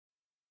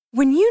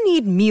When you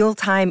need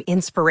mealtime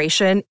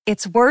inspiration,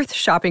 it's worth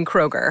shopping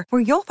Kroger,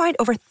 where you'll find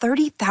over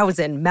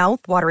 30,000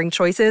 mouth-watering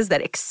choices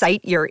that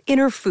excite your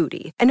inner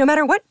foodie. And no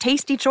matter what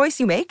tasty choice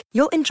you make,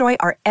 you'll enjoy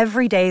our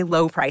everyday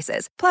low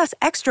prices, plus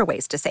extra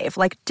ways to save,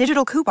 like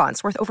digital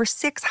coupons worth over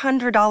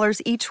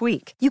 $600 each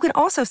week. You can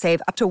also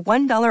save up to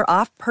 $1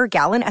 off per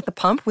gallon at the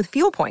pump with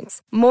fuel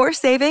points. More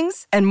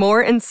savings and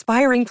more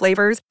inspiring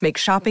flavors make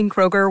shopping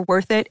Kroger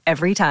worth it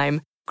every time.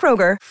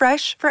 Kroger,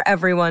 fresh for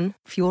everyone.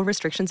 Fuel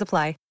restrictions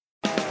apply.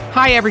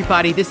 Hi,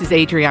 everybody. This is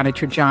Adriana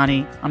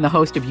Trajani. I'm the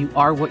host of You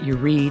Are What You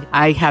Read.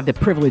 I have the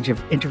privilege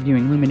of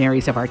interviewing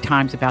luminaries of our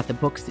times about the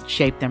books that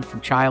shaped them from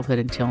childhood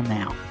until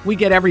now. We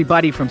get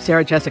everybody from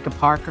Sarah Jessica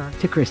Parker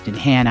to Kristen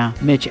Hanna,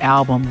 Mitch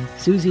Albom,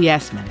 Susie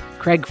Essman,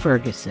 Craig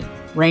Ferguson,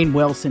 Rainn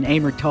Wilson,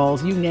 Amor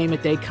Tolls, you name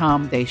it, they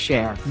come, they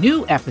share.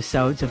 New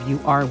episodes of You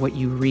Are What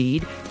You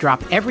Read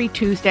drop every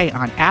Tuesday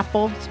on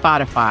Apple,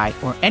 Spotify,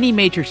 or any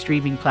major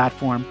streaming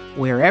platform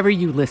wherever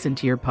you listen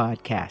to your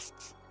podcasts.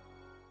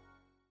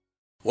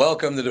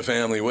 Welcome to the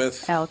family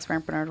with Alex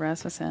Brant Bernard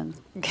Rasmussen,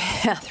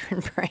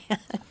 Catherine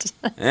Brandt,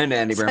 and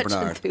Andy Brant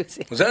Bernard.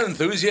 Was that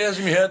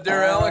enthusiasm you had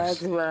there,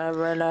 Alex?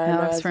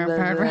 Alex Brant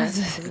Bernard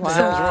Rasmussen. What's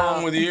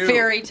wrong with you?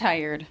 Very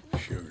tired.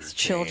 Sugar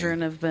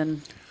Children have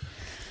been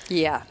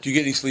Yeah. Did you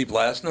get any sleep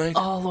last night?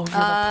 all over the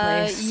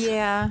place.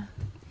 Yeah.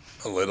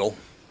 A little.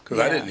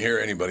 Because I didn't hear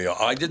anybody.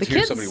 I did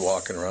hear somebody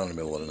walking around in the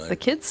middle of the night. The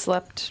kids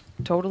slept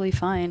totally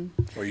fine.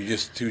 Or you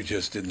just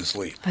didn't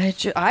sleep?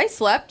 I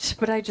slept,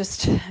 but I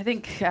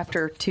think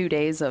after 2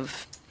 days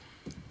of,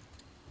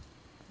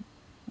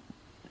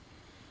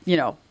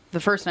 the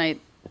first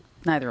night,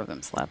 neither of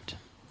them slept.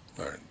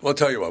 All right. Well, I'll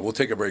tell you what. We'll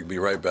take a break. Be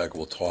right back.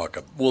 We'll talk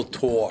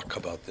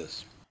about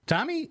this.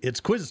 Tommy, it's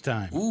quiz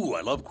time. Ooh,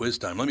 I love quiz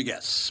time. Let me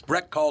guess.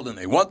 Breck called and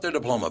they want their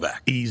diploma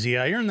back. Easy.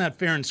 I earned that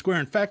fair and square.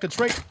 In fact, it's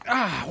right.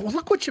 Well,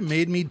 look what you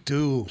made me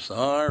do.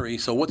 Sorry.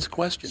 So what's the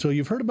question? So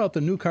you've heard about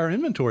the new car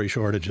inventory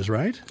shortages,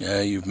 right?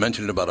 Yeah, you've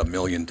mentioned it about 1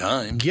 million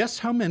times. Guess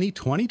how many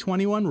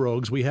 2021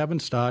 Rogues we have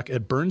in stock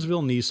at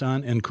Burnsville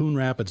Nissan and Coon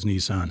Rapids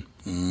Nissan?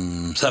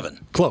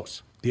 7.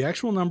 Close. The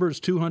actual number is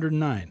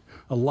 209.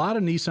 A lot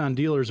of Nissan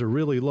dealers are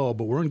really low,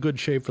 but we're in good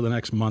shape for the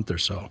next month or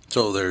so.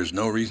 So there's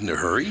no reason to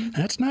hurry?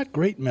 That's not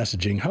great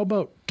messaging. How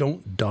about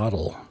don't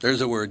dawdle?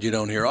 There's a word you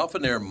don't hear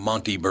often there,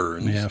 Monty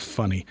Burns. Yeah,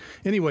 funny.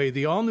 Anyway,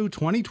 the all-new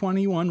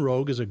 2021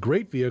 Rogue is a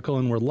great vehicle,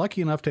 and we're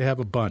lucky enough to have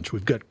a bunch.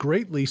 We've got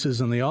great leases,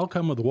 and they all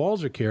come with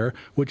Walser Care,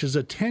 which is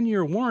a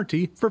 10-year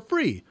warranty for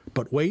free.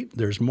 But wait,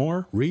 there's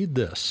more. Read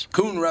this.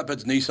 Coon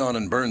Rapids Nissan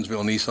and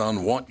Burnsville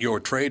Nissan want your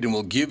trade and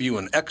will give you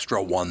an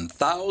extra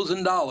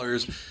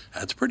 $1,000.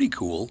 That's pretty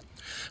cool.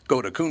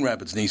 Go to Coon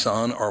Rapids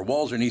Nissan or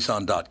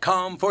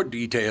WalserNissan.com for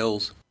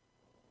details.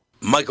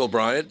 Michael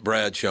Bryant,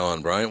 Bradshaw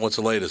and Bryant, what's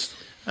the latest?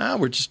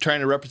 We're just trying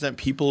to represent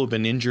people who've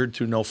been injured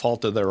through no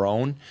fault of their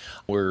own.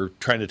 We're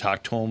trying to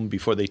talk to them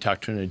before they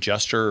talk to an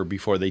adjuster or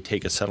before they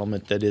take a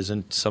settlement that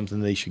isn't something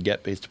they should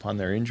get based upon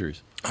their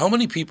injuries. How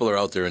many people are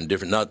out there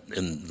not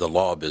in the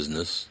law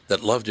business,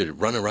 that love to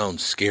run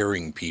around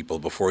scaring people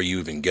before you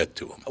even get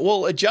to them?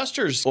 Well,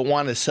 adjusters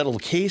want to settle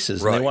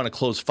cases and they want to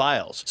close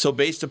files. So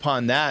based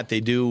upon that, they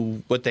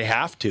do what they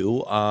have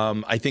to.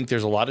 I think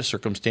there's a lot of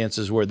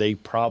circumstances where they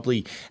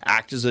probably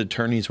act as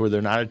attorneys where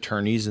they're not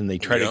attorneys and they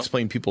try to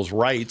explain people's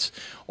rights,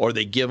 or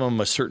they give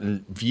them a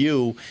certain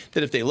view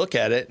that if they look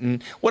at it.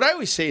 And what I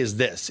always say is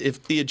this: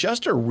 if the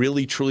adjuster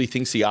really truly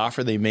thinks the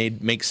offer they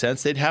made makes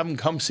sense, they'd have them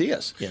come see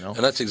us. And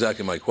that's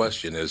exactly my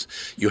question is,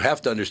 you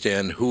have to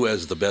understand who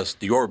has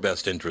your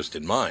best interest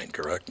in mind,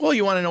 correct? Well,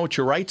 you want to know what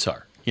your rights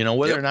are.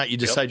 Whether or not you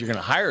decide you're going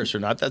to hire us or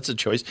not, that's a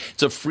choice.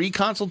 It's a free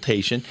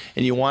consultation,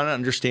 and you want to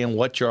understand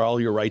what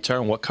all your rights are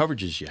and what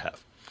coverages you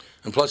have.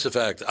 And plus the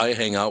fact I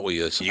hang out with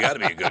you, so you got to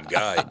be a good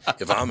guy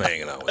if I'm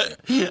hanging out with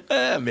you.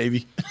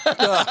 Maybe.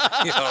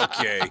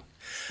 Okay.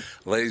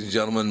 Ladies and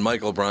gentlemen,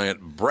 Michael Bryant,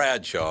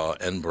 Bradshaw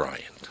and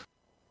Bryant.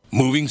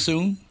 Moving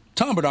soon?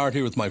 Tom Bernard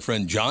here with my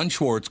friend John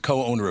Schwartz,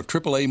 co-owner of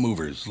AAA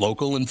Movers,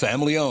 local and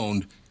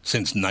family-owned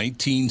since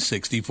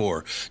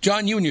 1964.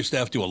 John, you and your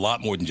staff do a lot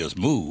more than just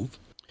move.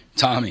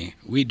 Tommy,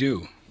 we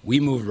do.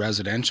 We move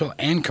residential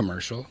and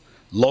commercial,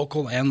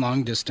 local and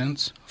long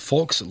distance.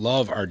 Folks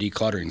love our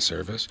decluttering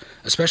service,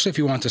 especially if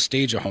you want to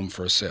stage a home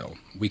for a sale.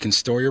 We can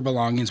store your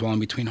belongings while in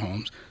between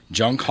homes,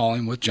 junk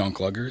hauling with junk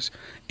luggers,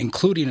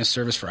 including a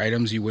service for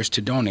items you wish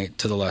to donate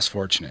to the less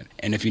fortunate.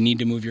 And if you need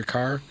to move your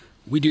car,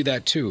 we do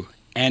that too,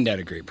 and at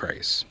a great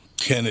price.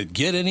 Can it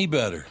get any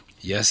better?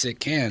 Yes, it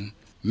can.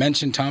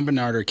 Mention Tom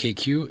Bernard or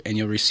KQ, and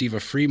you'll receive a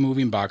free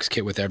moving box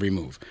kit with every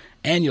move.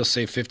 And you'll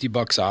save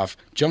 $50 off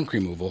junk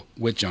removal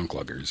with junk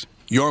luggers.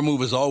 Your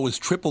move is always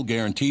triple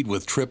guaranteed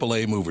with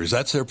AAA Movers.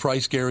 That's their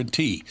price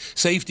guarantee,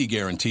 safety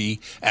guarantee,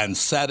 and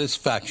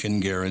satisfaction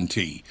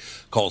guarantee.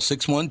 Call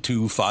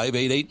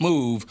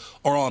 612-588-MOVE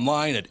or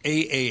online at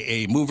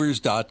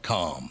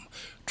aaamovers.com.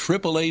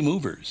 AAA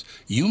Movers.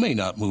 You may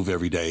not move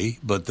every day,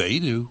 but they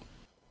do.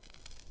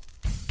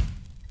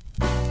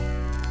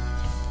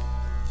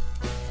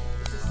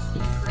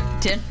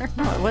 Dinner?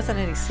 No, it wasn't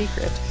any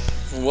secret.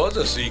 It was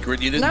a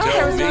secret. You didn't No, tell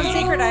there was me. no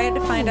secret. I had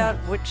to find out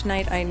which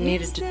night I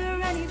needed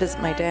to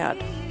visit my dad.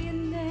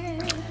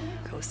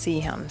 Go see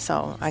him.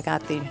 So I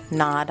got the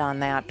nod on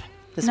that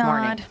this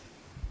morning.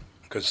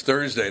 Because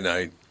Thursday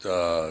night,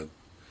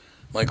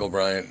 Michael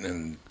Bryant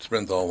and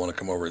Sprinthal want to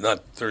come over.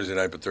 Not Thursday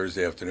night, but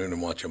Thursday afternoon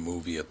and watch a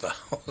movie at the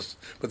house.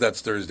 But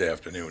that's Thursday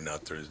afternoon,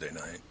 not Thursday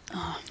night.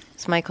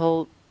 Is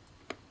Michael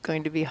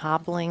going to be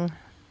hobbling?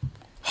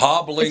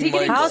 Hobbling, Is he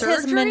getting Michael. How's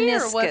his surgery or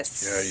what?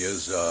 meniscus? Yeah, he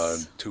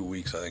is 2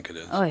 weeks, I think it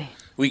is. Oy.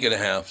 Week and a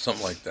half,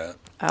 something like that.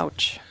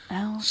 Ouch.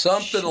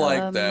 Something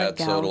like that,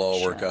 so it'll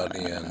all work out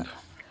in the end.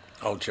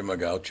 Oucha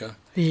magoucha.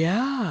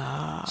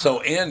 Yeah. So,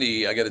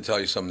 Andy, I got to tell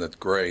you something that's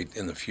great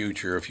in the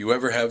future. If you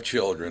ever have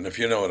children, if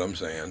you know what I'm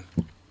saying.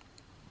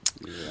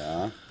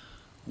 Yeah.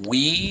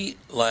 We,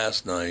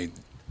 last night,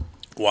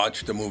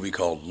 watched a movie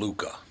called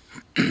Luca.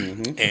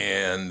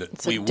 And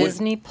It's we a would,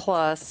 Disney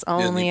Plus,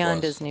 only Disney on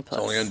Plus. Disney Plus.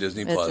 It's only on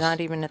Disney Plus. It's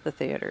not even at the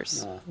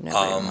theaters. Never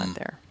even went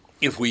there.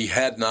 If we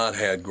had not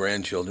had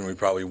grandchildren, we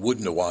probably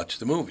wouldn't have watched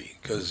the movie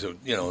because,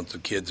 it's a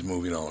kids'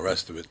 movie and all the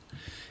rest of it.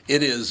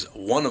 It is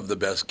one of the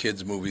best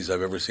kids' movies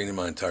I've ever seen in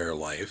my entire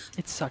life.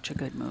 It's such a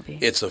good movie.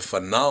 It's a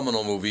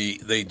phenomenal movie.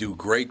 They do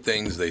great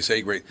things. They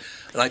say great.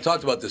 And I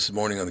talked about this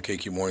morning on the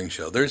KQ Morning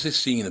Show. There's a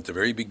scene at the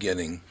very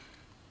beginning.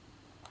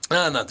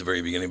 Not the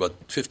very beginning, about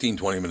 15,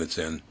 20 minutes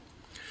in.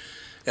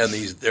 And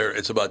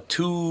it's about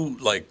two,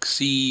 like,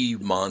 sea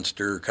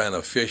monster, kind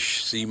of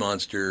fish, sea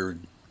monster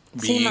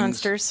beings. Sea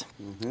monsters.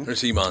 They're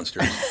sea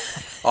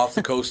monsters off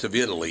the coast of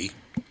Italy.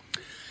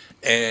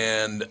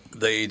 And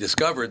they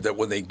discovered that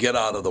when they get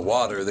out of the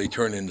water, they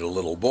turn into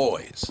little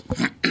boys.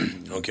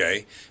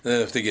 Okay? And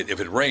then if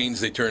it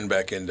rains, they turn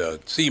back into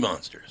sea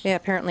monsters. Yeah,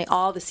 apparently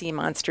all the sea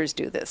monsters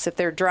do this. If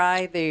they're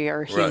dry, they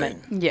are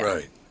human. Right. Yeah.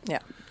 Right. Yeah.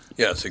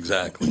 Yes,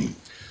 exactly.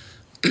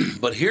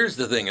 But here's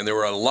the thing, and there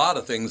were a lot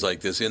of things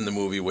like this in the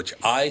movie, which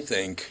I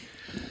think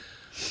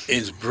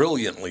is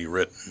brilliantly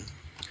written.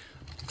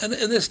 And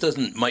this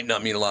might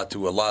not mean a lot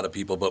to a lot of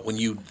people, but when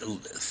you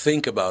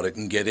think about it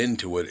and get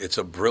into it, it's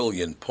a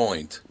brilliant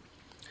point.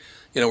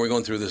 We're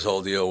going through this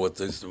whole deal with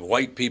this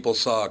white people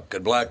suck,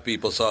 and black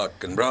people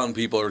suck, and brown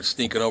people are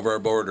sneaking over our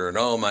border, and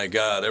oh my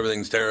God,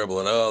 everything's terrible,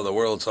 and oh, the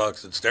world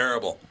sucks, it's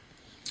terrible.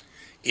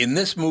 In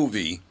this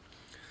movie,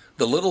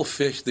 the little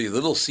fish, the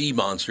little sea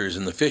monsters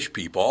and the fish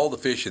people, all the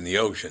fish in the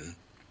ocean,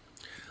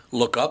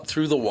 look up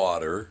through the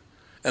water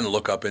and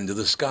look up into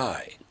the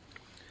sky.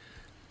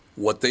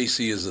 What they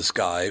see is the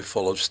sky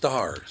full of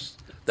stars.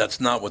 That's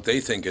not what they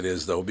think it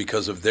is, though,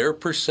 because of their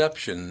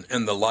perception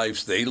and the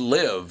lives they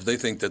live. They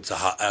think that's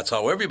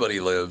how everybody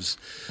lives.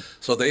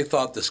 So they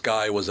thought the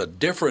sky was a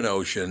different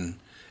ocean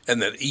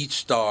and that each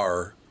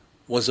star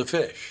was a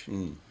fish.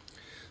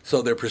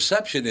 So their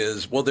perception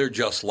is, well, they're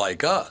just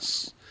like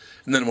us.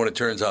 And then when it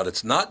turns out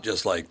it's not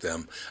just like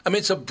them, I mean,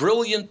 it's a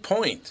brilliant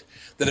point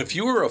that if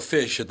you were a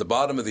fish at the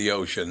bottom of the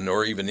ocean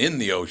or even in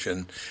the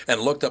ocean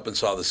and looked up and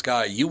saw the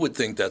sky, you would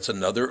think that's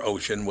another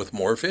ocean with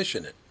more fish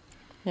in it.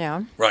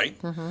 Yeah. Right?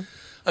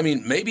 I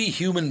mean, maybe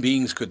human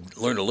beings could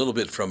learn a little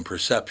bit from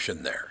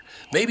perception there.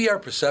 Maybe our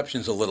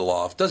perception's a little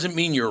off. Doesn't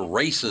mean you're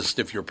racist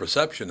if your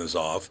perception is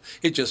off.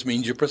 It just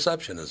means your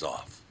perception is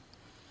off.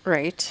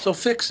 Right. So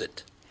fix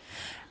it.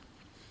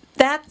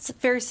 That's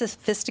very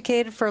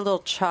sophisticated for a little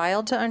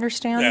child to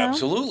understand, though.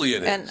 Absolutely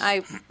it is.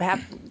 And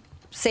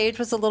Sage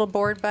was a little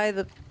bored by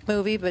the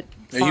movie, but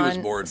Yeah, fun. he was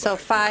bored So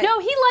by it. No,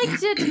 he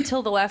liked it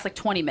until the last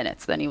 20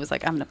 minutes. Then he was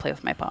like, I'm going to play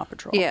with my Paw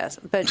Patrol. Yes,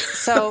 but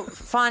so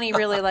Fani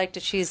really liked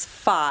it. She's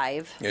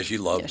 5. Yeah, she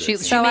loved She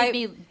it. made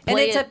me and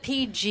play it's a it.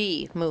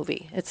 PG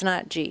movie. It's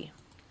not G.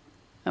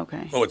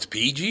 Okay. Oh, it's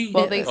PG?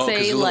 Well, they because say,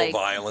 there's a little like-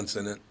 violence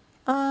in it.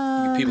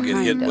 People get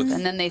hit with...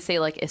 And then they say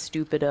like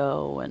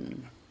estupido,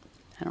 and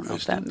I don't know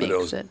if that makes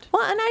Estupido's- it.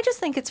 Well, and I just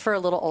think it's for a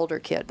little older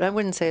kid. I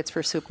wouldn't say it's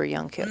for super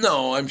young kids.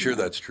 No, I'm sure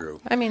that's true.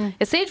 I mean,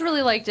 Sage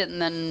really liked it,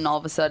 and then all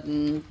of a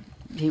sudden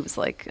he was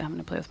like, I'm going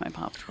to play with my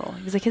Paw Patrol.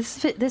 He was like,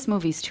 this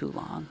movie's too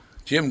long.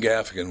 Jim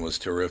Gaffigan was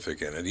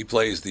terrific in it. He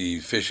plays the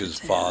fish's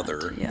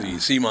father, yeah. the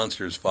sea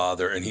monster's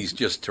father, and he's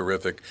just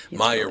terrific.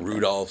 Maya really good.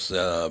 Rudolph's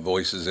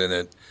voice is in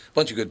it. A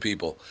bunch of good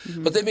people.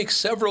 But they make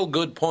several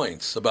good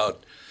points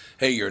about,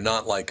 hey, you're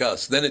not like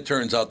us. Then it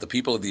turns out the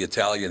people of the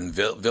Italian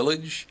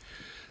village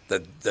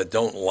that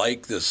don't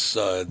like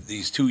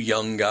these two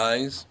young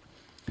guys.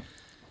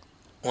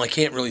 Well, I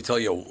can't really tell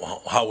you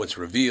how it's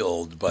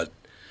revealed, but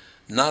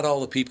not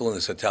all the people in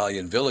this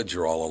Italian village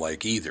are all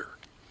alike either.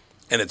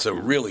 And it's a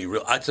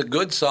it's a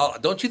good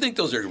solid. Don't you think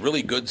those are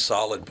really good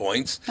solid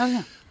points? Oh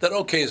yeah. That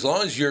okay, as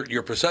long as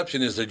your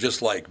perception is they're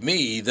just like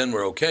me, then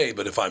we're okay.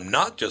 But if I'm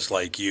not just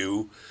like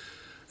you,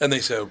 and they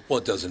say, well,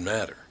 it doesn't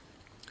matter,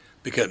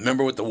 because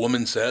remember what the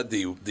woman said.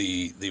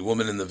 The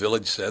woman in the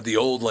village said, the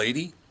old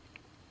lady.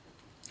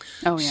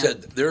 Oh yeah.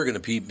 Said there are going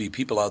to be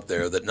people out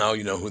there that now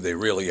you know who they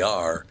really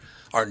are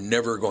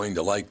never going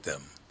to like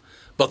them.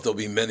 But there'll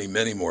be many,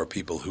 many more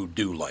people who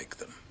do like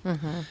them.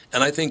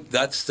 And I think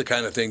that's the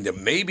kind of thing that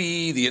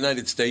maybe the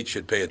United States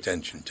should pay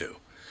attention to.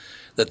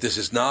 that this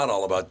is not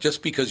all about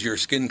just because your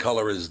skin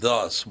color is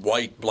thus,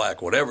 white,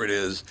 black, whatever it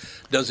is,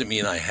 doesn't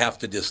mean I have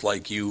to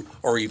dislike you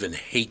or even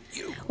hate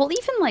you. Well,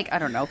 even like, I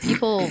don't know,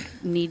 people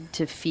need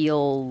to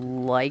feel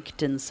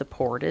liked and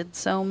supported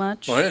so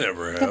much. Well, I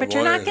never have. Yeah, but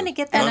you're not going to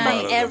get that I'm out by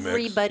of the mix.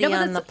 everybody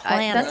on the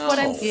planet. That's what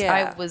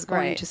I No. was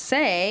going Right. to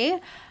say.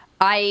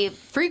 I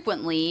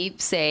frequently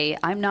say,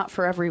 I'm not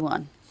for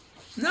everyone.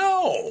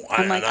 No,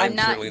 I'm like, I'm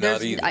not. certainly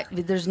not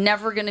either. There's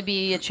never going to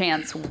be a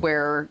chance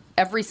where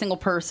every single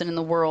person in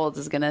the world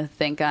is going to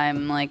think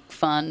I'm like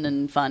fun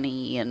and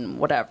funny and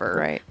whatever.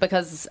 Right.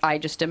 Because I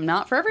just am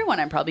not for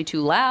everyone. I'm probably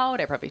too loud.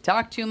 I probably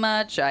talk too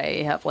much.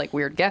 I have like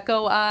weird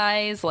gecko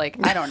eyes. Like,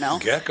 I don't know.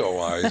 Gecko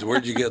eyes?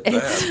 Where'd you get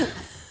that?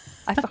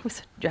 I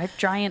have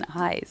giant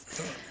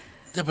eyes.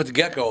 Yeah, but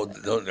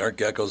the aren't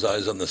gecko's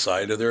eyes on the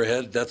side of their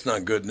head? That's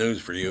not good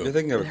news for you. You're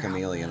thinking of a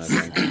chameleon, I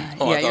think.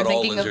 Oh, I Yeah, you're thought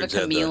all thinking of a lizards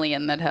had the-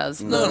 chameleon that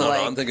has No, the,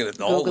 like, I'm thinking that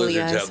all googly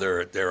lizards eyes.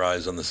 have their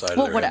eyes on the side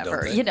well, of their head,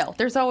 whatever. don't they? You know,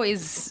 there's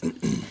always.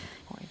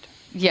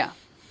 Yeah.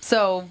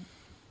 So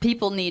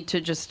people need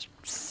to just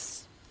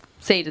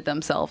say to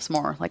themselves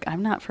more, like,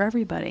 I'm not for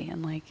everybody.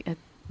 And, like,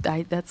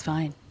 that's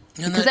fine.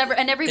 Because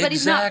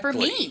everybody's not for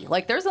me.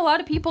 Like, there's a lot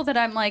of people that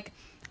I'm like,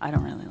 I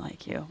don't really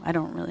like you. I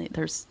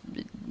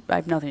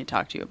have nothing to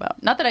talk to you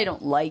about. Not that I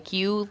don't like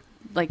you.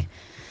 Like,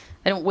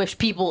 I don't wish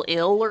people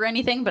ill or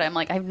anything, but I'm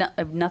like, I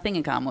have nothing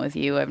in common with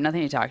you. I have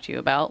nothing to talk to you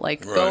about.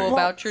 Like, Right. go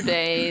about your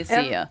day.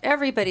 See ya.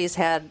 Everybody's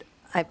had,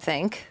 I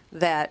think,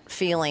 that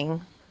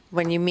feeling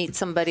when you meet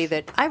somebody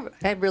that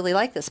I really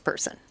like this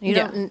person. You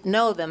Yeah. don't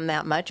know them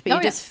that much, but Oh,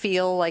 you yeah. just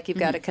feel like you've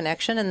got a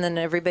connection. And then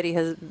everybody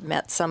has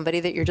met somebody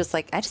that you're just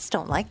like, I just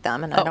don't like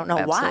them, and I don't know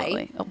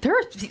absolutely. why. Oh, there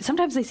are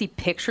sometimes I see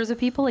pictures of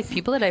people, like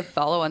people that I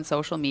follow on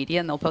social media,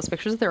 and they'll post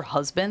pictures of their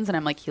husbands, and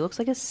I'm like, he looks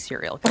like a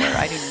serial killer.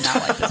 I do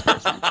not like this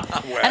person.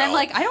 And I'm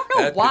like, I don't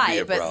know that could be why,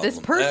 a but this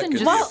problem. That person could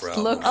be just a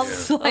problem,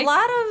 looks yeah. like A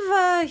lot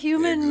of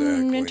human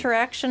Exactly.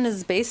 interaction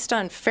is based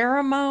on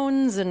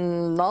pheromones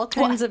and all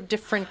kinds of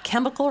different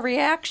chemical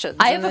reactions.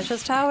 I and have that's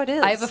just how it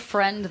is. I have a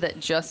friend that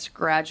just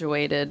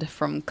graduated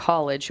from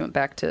college. She went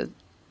back to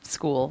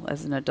school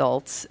as an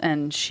adult,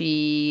 and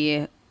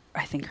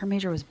I think her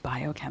major was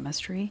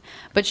biochemistry.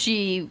 But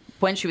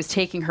when she was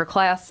taking her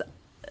class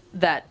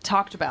that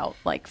talked about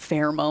like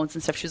pheromones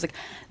and stuff, she was like,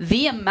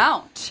 the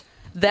amount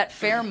that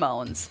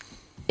pheromones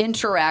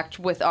interact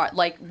with our,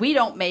 like, we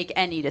don't make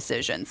any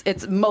decisions.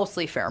 It's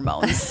mostly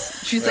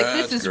pheromones. She's like,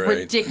 this That's is great.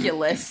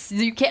 ridiculous.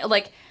 You can't,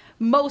 like,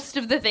 most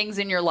of the things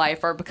in your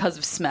life are because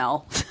of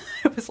smell.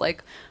 It was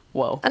like,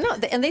 whoa. I know,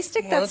 and they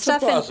stick Well, that that's a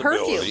stuff in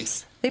possibility.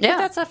 perfumes. They put Yeah.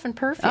 that stuff in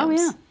perfumes.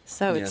 Oh, yeah.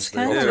 So Yes, it's they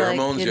kind do. of like,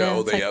 Pheromones, you yeah, know, oh,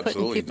 it's they like putting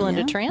absolutely people do.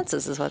 into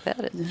trances is what that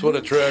is. That's what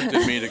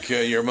attracted me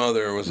to your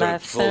mother was My her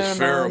full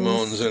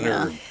pheromones in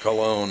her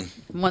cologne.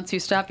 Once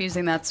you stop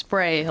using that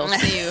spray, he'll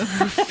see you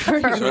for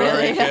Sorry,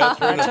 really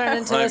Catherine. I turn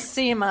into I'm- a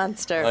sea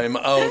monster. I'm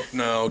out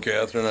now,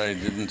 Catherine. I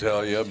didn't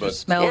tell you, but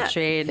smell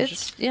change.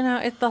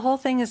 It's the whole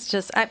thing is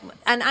just.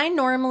 I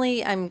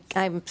normally I'm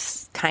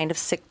kind of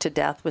sick to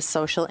death with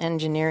social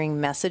engineering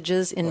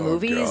messages in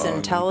movies and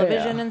God.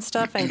 television and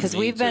stuff, and because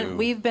Me too.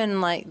 we've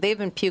been like they've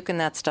been puking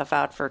that stuff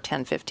out for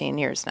 10, 15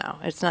 years now.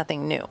 It's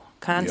nothing new.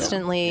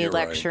 Constantly you're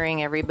right.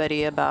 lecturing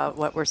everybody about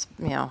what we're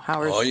how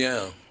we're. oh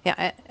yeah.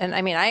 Yeah, and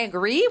I mean, I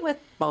agree with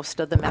most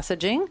of the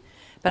messaging,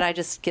 but I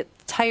just get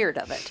tired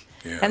of it.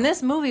 Yeah. And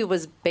this movie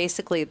was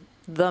basically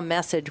the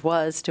message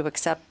was to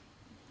accept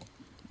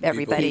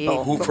everybody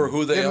for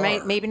who they They're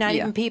are. maybe not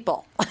even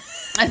people.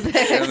 And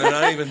they're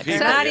not even people.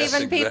 not Yes,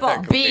 even people.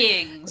 exactly.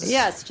 beings.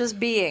 Yes, just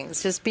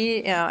beings, just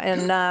be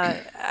and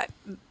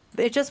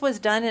it just was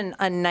done in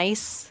a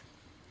nice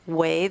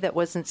way that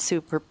wasn't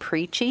super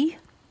preachy.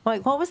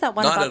 Like, what was that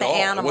one Not about at the all.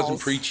 animals? It wasn't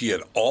preachy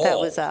at all. That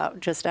was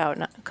just out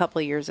a couple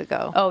of years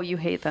ago. Oh, you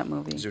hate that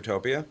movie.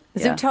 Zootopia?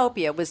 Yeah.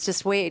 Zootopia was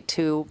just way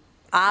too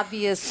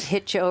obvious,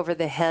 hit you over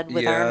the head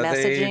with our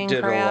messaging they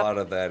did crap. a lot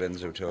of that in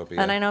Zootopia.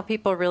 And I know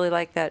people really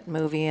like that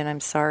movie, and I'm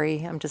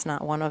sorry, I'm just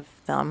not one of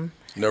them.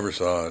 Never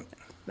saw it.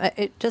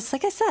 It just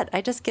like I said, I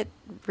just get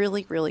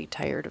really, really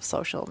tired of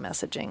social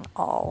messaging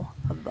all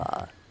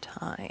the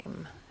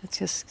time. It's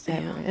just,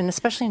 and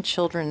especially in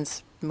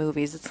children's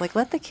movies, it's like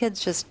let the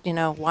kids just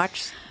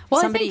watch Well,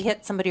 I somebody think-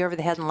 hit somebody over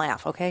the head and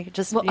laugh. Okay,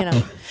 just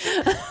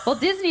Well,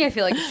 Disney, I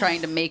feel like, is trying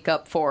to make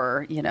up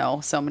for,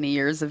 so many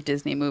years of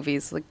Disney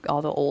movies, like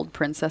all the old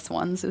princess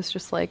ones. It was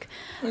just like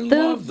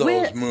love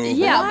those movies.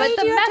 Yeah, Why but do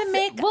the you have to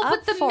message, make well, up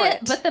but the for it?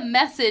 but the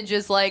message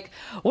is like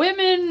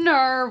women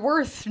are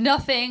worth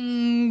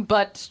nothing,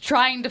 but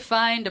trying to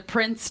find a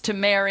prince to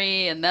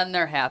marry, and then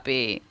they're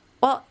happy.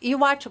 Well, you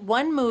watch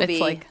one movie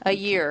like- a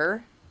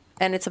year,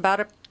 and it's about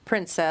a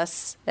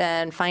princess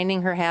and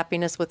finding her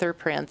happiness with her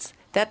prince.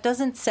 That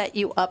doesn't set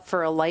you up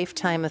for a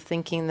lifetime of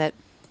thinking that,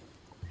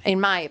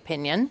 in my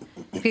opinion,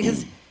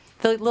 because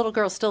the little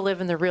girls still live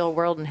in the real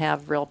world and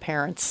have real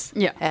parents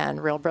Yeah.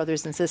 and real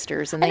brothers and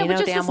sisters, and I they know, but know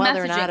just damn this well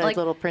they're messaging, not a like-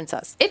 little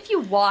princess. If you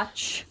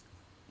watch,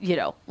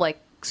 like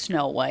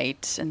Snow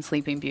White and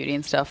Sleeping Beauty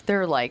and stuff,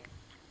 they're like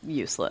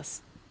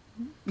useless.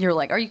 you're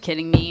like, are you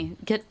kidding me?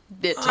 Get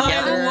it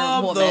together, I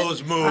love woman.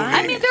 those movies.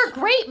 I mean, they're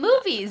great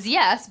movies,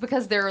 yes,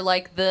 because they're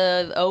like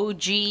the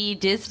OG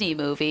Disney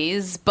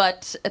movies.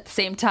 But at the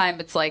same time,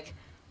 it's like,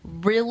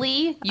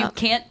 really? You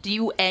can't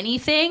do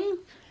anything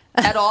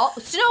at all?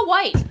 Snow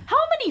White, how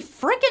many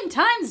frickin'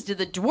 times do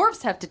the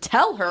dwarfs have to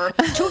tell her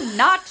to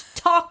not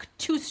talk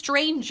to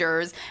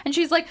strangers? And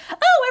she's like,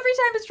 oh, every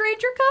time a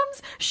stranger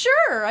comes?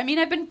 Sure. I mean,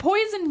 I've been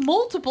poisoned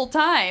multiple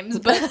times,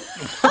 but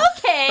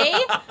okay.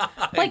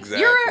 Like,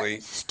 Exactly.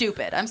 you're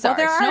stupid. I'm sorry.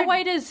 there Snow are-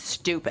 White is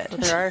stupid.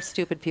 There are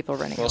stupid people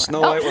running Well, around.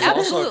 Snow White was also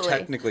absolutely.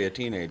 technically a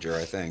teenager,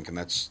 I think, and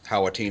that's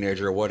how a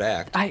teenager would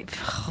act.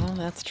 Oh,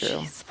 that's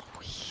true.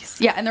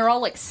 Yeah, and they're all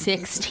like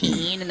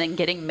 16 and then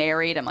getting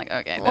married. I'm like,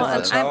 okay. Well,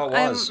 That's how it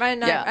was.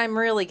 Yeah. I'm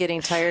really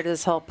getting tired of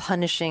this whole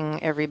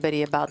punishing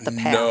everybody about the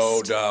past.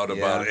 No doubt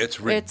about Yeah. it.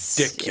 It's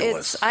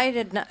ridiculous. I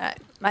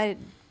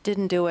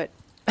didn't do it.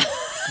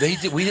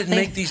 We didn't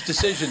make these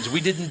decisions.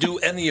 We didn't do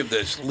any of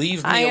this.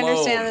 Leave me I alone.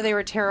 understand that they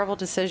were terrible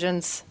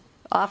decisions,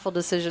 awful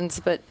decisions,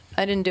 but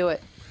I didn't do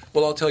it.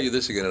 Well, I'll tell you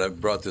this again, and I've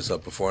brought this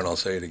up before, and I'll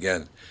say it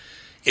again.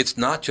 It's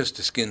not just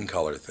a skin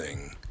color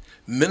thing.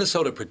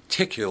 Minnesota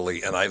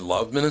particularly, and I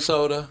love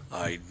Minnesota.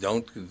 I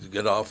don't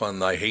get off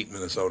on I hate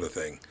Minnesota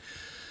thing.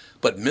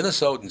 But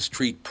Minnesotans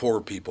treat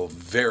poor people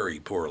very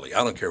poorly.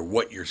 I don't care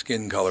what your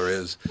skin color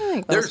is. I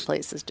think most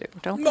places do,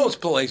 don't they? Most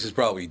places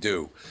probably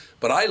do.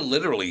 But I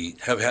literally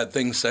have had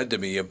things said to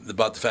me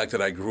about the fact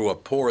that I grew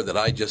up poor that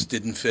I just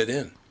didn't fit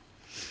in.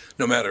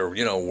 No matter,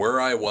 where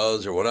I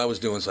was or what I was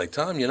doing, it's like,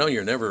 Tom,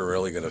 you're never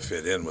really going to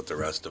fit in with the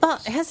rest of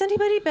us. Has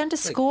anybody been to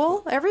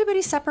school?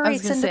 Everybody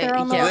separates gonna into say, their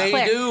own yeah. little They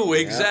clique. do,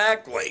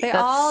 exactly. They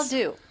all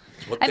do.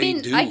 That's what I they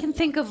mean, do. I can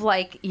think of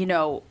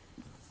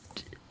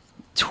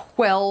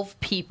 12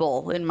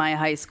 people in my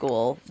high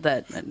school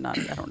that, I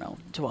don't know,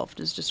 12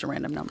 is just a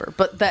random number,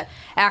 but that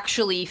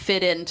actually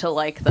fit into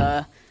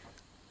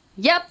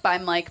yep,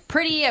 I'm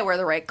pretty, I wear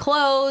the right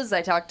clothes,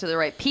 I talk to the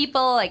right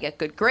people, I get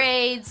good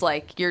grades,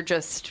 you're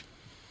just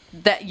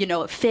that,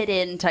 fit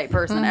in type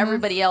person. Mm-hmm.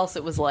 Everybody else,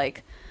 it was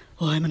like,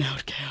 well, I'm an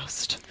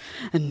outcast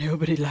and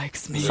nobody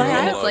likes me. They're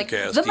And all it's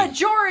outcasty. the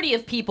majority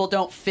of people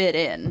don't fit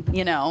in,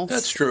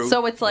 That's true.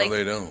 So it's No, like,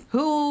 they don't.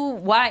 who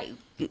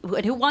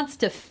wants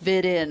to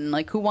fit in?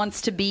 Who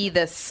wants to be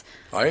this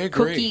I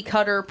agree. cookie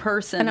cutter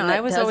person I know, that I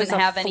was doesn't always a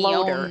have any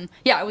floater. own?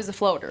 Yeah, I was a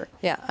floater.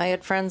 Yeah, I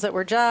had friends that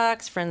were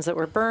jocks, friends that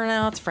were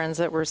burnouts, friends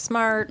that were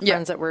smart, Yeah.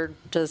 friends that were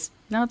just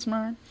Not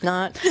smart.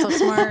 not so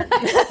smart.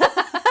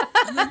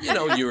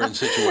 You're in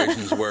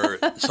situations where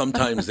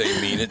sometimes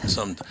they mean it.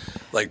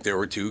 There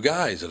were two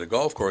guys at a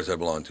golf course I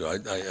belonged to. I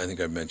think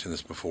I've mentioned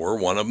this before.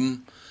 One of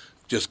them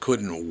just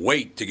couldn't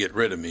wait to get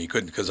rid of me,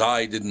 because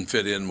I didn't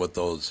fit in with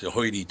those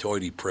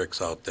hoity-toity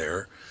pricks out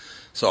there.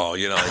 So,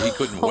 he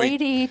couldn't wait.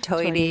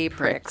 Hoity-toity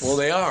pricks. Well,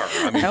 they are.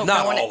 I mean,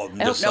 not all of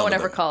them. I hope Just no some one of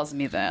ever them. calls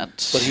me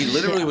that. But he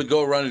literally would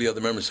go around to the other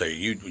members and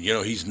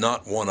say, he's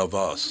not one of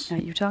us. Yeah,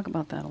 you talk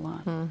about that a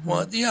lot.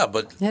 Well, yeah,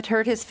 but It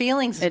hurt his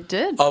feelings. It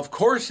did. of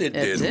course it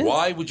did. did.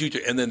 Why would you?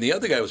 And then the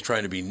other guy was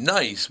trying to be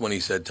nice when he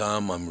said,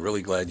 Tom, I'm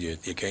really glad you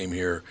came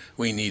here.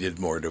 We needed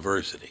more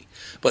diversity.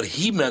 But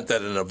he meant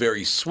that in a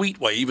very sweet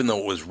way, even though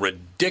it was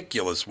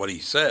ridiculous what he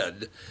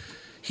said.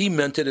 He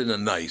meant it in a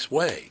nice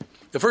way.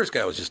 The first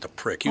guy was just a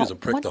prick. He was a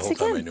prick the Once whole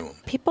time I again, knew him.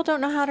 People don't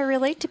know how to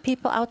relate to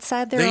people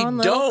outside their They own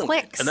little don't,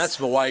 cliques. and that's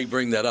why I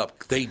bring that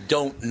up. They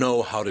don't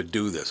know how to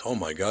do this. Oh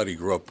my God, he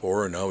grew up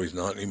poor and now he's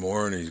not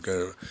anymore, and he's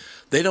gonna.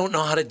 They don't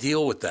know how to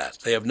deal with that.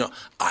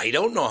 I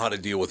don't know how to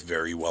deal with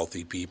very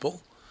wealthy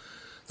people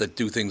that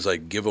do things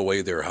like give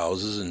away their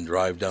houses and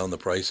drive down the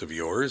price of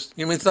yours.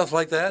 You mean stuff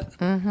like that?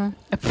 Mm-hmm.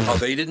 How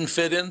they didn't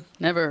fit in?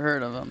 Never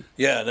heard of them.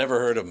 Yeah, never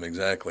heard of them,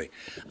 exactly.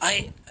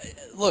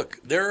 Look,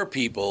 there are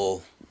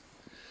people.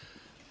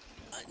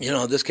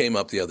 This came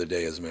up the other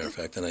day, as a matter of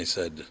fact, and I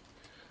said,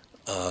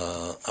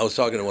 I was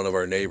talking to one of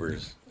our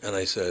neighbors, and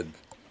I said,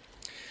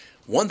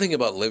 one thing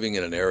about living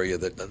in an area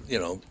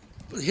that,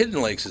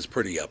 Hidden Lakes is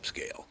pretty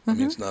upscale. I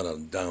mean, it's not a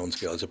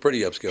downscale. It's a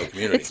pretty upscale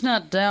community. It's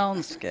not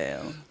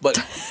downscale. But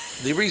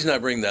the reason I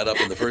bring that up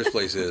in the first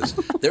place is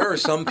there are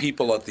some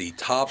people at the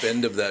top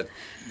end of that,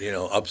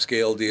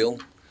 upscale deal.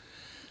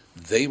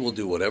 They will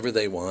do whatever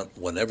they want,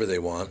 whenever they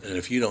want, and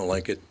if you don't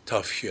like it,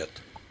 tough shit.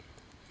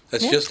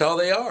 That's just how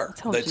they are.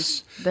 There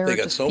They are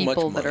got just so much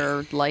money money. that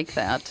are like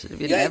that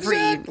in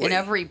exactly.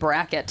 every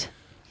bracket.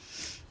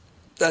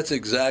 That's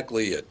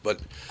exactly it. But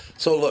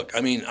so look,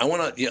 I mean, I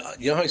want to. You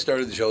know how I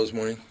started the show this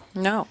morning?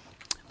 No.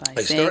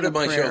 I started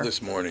my show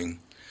this morning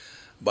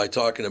by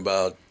talking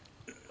about.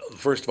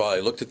 First of all, I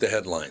looked at the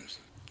headlines.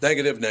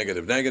 Negative.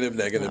 Mondays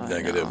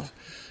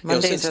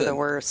since are the then-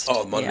 worst.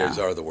 Oh, Mondays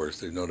Yeah. are the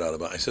worst. There's no doubt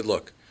about it. I said,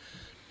 look,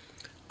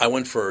 I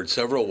went for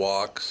several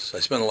walks. I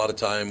spent a lot of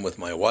time with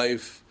my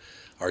wife,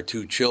 our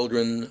two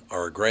children,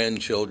 our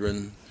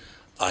grandchildren.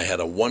 I had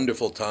a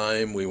wonderful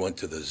time. We went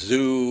to the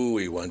zoo.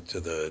 We went to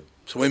the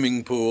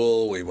swimming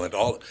pool.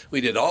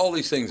 We did all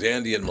these things.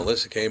 Andy and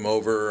Melissa came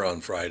over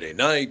on Friday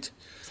night.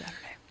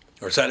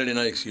 Or Saturday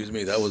night, excuse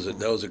me. That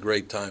was a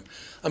great time.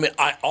 I mean,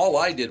 all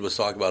I did was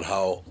talk about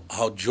how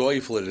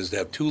joyful it is to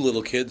have two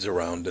little kids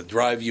around that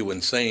drive you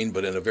insane,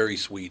 but in a very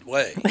sweet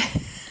way.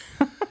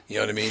 You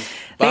know what I mean?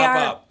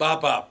 Bop,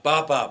 bop, bop,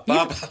 bop, bop,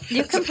 bop.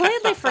 You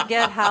completely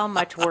forget how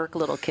much work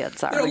little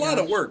kids are. They're a lot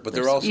of work, but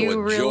they're also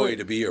a joy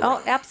to be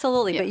around. Oh,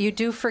 absolutely. Yeah. But you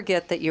do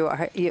forget that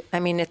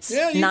it's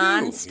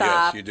nonstop.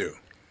 Yes, you do.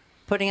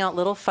 Putting out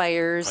little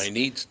fires. I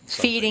need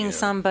feeding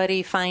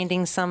somebody,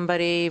 finding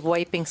somebody,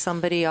 wiping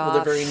somebody off.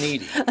 Well, they're very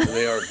needy.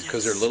 They are,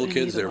 because they're little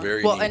kids. They're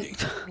very needy.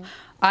 And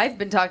I've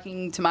been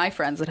talking to my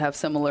friends that have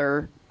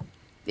similar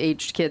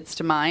aged kids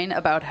to mine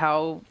about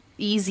how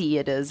easy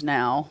it is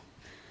now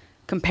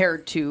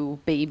compared to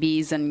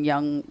babies and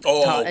young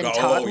toddlers.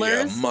 Oh,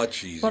 yeah,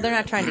 much easier. Well, they're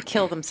not trying to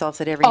kill themselves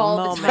at every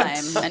moment. All the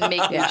time and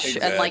making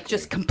and like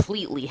just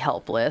completely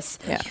helpless.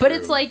 Yeah. But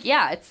it's like,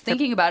 it's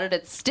thinking about it.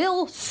 It's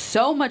still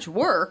so much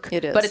work.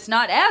 It is. But it's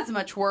not as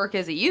much work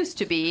as it used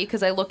to be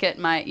because I look at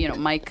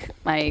Mike,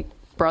 my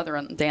brother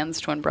and Dan's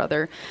twin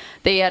brother.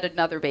 They had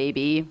another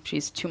baby.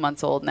 She's 2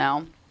 months old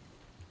now,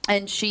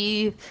 and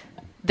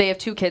they have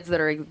two kids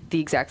that are the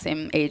exact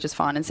same age as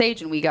Fawn and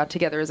Sage, and we got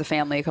together as a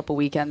family a couple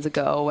weekends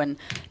ago, and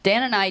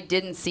Dan and I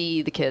didn't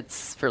see the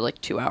kids for like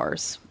 2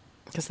 hours.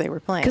 Because they were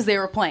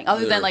playing.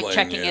 Other than like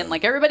checking in,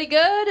 like, everybody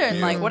good?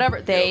 And like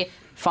whatever.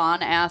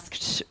 Fawn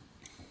asked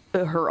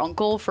her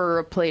uncle for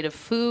a plate of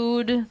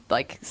food.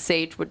 Like,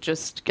 Sage would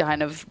just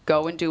kind of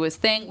go and do his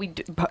thing. We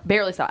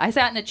barely saw. I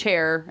sat in a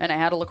chair, and I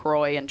had a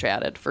LaCroix and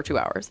chatted for 2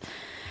 hours.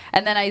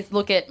 And then I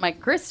look at Mike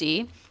and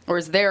Christy, or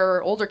as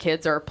their older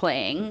kids are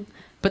playing,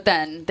 but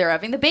then they're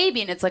having the baby,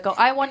 and it's like, oh,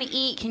 I want to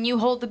eat. Can you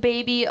hold the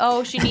baby?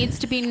 Oh, she needs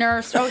to be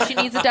nursed. Oh, she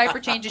needs a diaper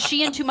change. Is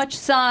she in too much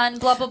sun?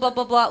 Blah, blah, blah,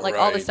 blah, blah. Like,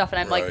 all this stuff.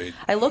 And I'm like,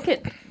 I look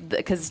at,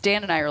 because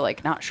Dan and I are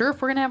like, not sure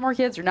if we're going to have more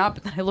kids or not.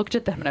 But then I looked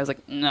at them, and I was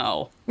like,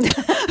 no.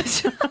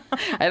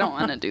 I don't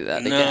want to do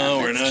that again. No,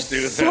 we're not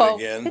doing that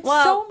again. It's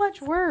so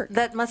much work.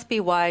 That must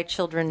be why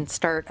children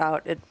start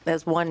out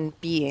as one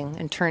being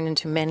and turn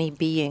into many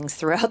beings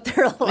throughout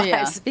their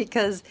lives. Yeah.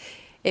 Because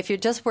if you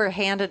just were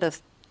handed a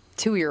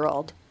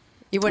 2-year-old,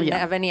 you wouldn't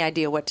have any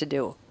idea what to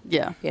do.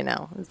 Yeah.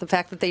 The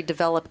fact that they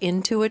develop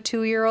into a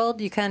 2-year-old,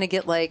 you kind of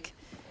get like...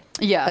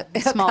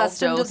 small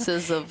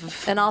doses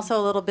of... And also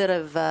a little bit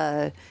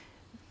of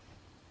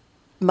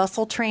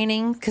muscle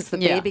training, because the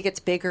baby gets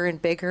bigger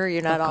and bigger.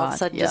 You're not all of a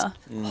sudden just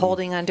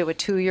holding onto a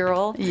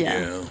 2-year-old.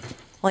 Yeah.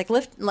 Like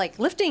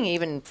lifting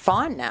even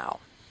Fawn now.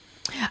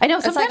 I know.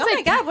 Sometimes it's like, oh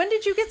my God, when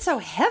did you get so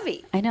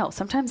heavy? I know.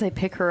 Sometimes I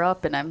pick her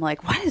up and I'm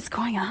like, what is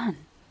going on?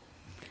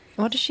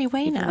 What does she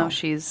weigh Even now? though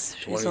she's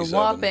a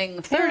whopping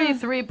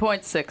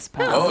 33.6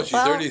 pounds. Oh, she's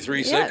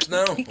 33.6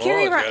 now?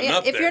 Carry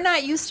around, if you're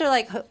not used to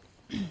like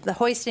the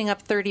hoisting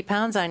up 30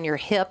 pounds on your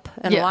hip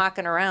and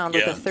walking around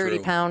with a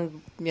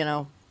 30-pound,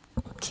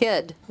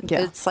 kid,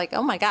 it's like,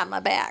 oh my God, my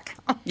back.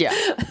 Yeah.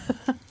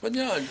 But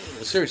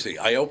seriously,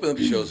 I opened up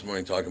the show this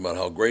morning talking about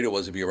how great it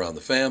was to be around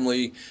the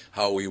family,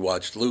 how we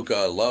watched Luca,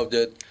 I loved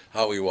it,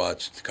 how we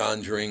watched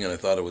Conjuring, and I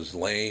thought it was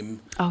lame.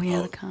 Oh,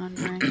 yeah, The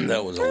Conjuring.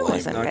 That was a lame. It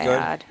wasn't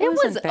bad. It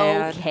was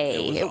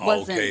okay. It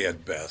was okay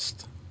at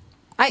best.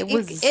 I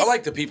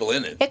like the people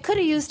in it. It could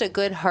have used a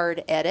good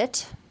hard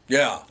edit.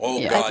 Yeah. Oh,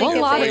 yeah. God. I think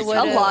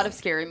a lot of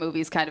scary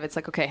movies kind of, it's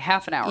like, okay,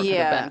 half an hour could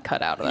have been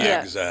cut out of that.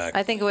 Yeah, exactly.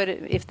 I think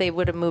if they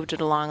would have moved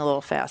it along a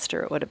little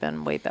faster, it would have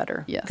been way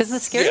better. Yes. Because the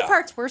scary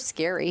parts were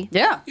scary.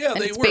 Yeah. Yeah,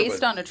 and they it's were,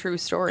 based on a true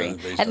story.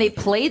 And they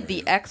played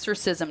the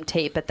exorcism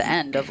tape at the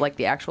end of, like,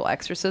 the actual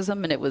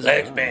exorcism, and it was...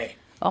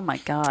 Oh, my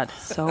God.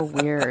 So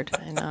weird.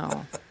 I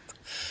know.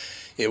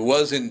 It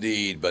was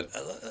indeed, but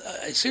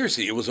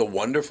seriously, it was a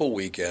wonderful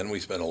weekend. We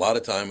spent a lot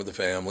of time with the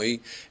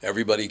family.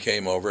 Everybody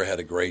came over, had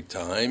a great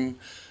time.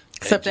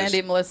 Except Andy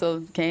and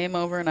Melissa came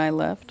over and I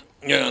left.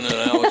 Yeah, and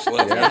then Alex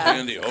left.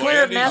 Andy. Oh,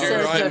 Clear Andy's here.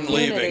 message I'm of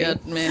leaving.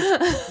 Get me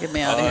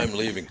out of here. I'm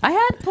leaving. I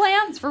had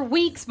plans for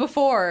weeks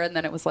before, and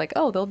then it was like,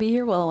 oh, they'll be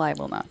here. Well, I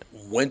will not.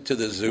 Went to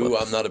the zoo.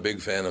 I'm not a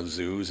big fan of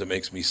zoos. It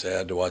makes me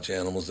sad to watch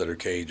animals that are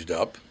caged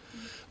up.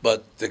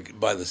 But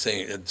by the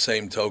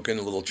same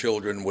token, little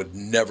children would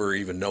never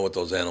even know what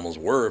those animals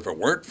were if it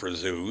weren't for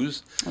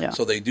zoos. Yeah.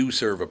 So they do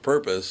serve a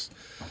purpose.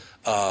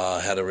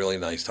 Had a really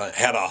nice time.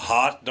 Had a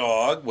hot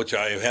dog, which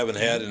I haven't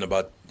had in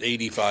about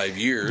 85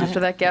 years. After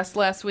that guest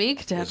last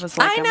week, Dad was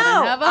like, I had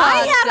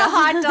a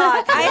hot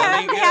dog. I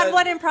haven't had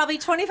one in probably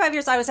 25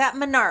 years. I was at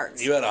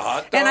Menards. You had a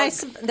hot dog?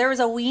 And there was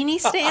a weenie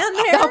stand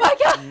there. Oh, my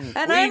God.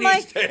 And I'm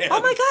like, oh,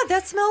 my God,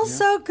 that smells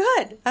so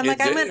good. I'm like,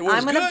 I'm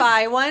going to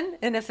buy one,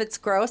 and if it's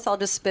gross, I'll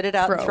just spit it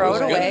out and throw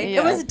it away.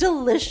 Yeah. It was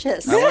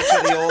delicious. I went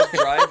to the old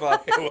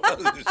drive-up. It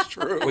was, it's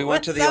true. We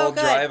went to the old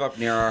drive-up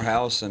near our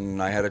house,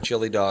 and I had a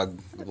chili dog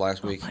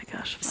last week. Oh, my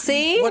gosh.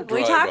 See?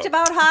 We talked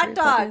about hot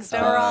dogs.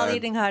 Now we're all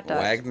eating hot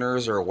dogs.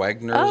 Wagner's or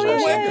Wagner's. Oh,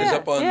 yeah, Wagner's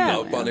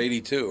up on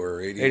 82 or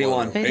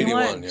 81.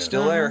 81, yeah.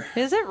 Still there.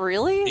 Is it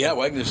really? Yeah,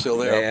 Wagner's still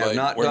there. They have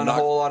not done a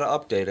whole lot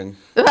of updating.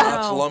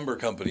 Knott's Lumber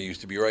Company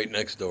used to be right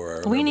next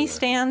door. Weenie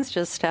stands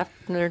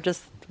they're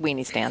just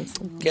weenie stands.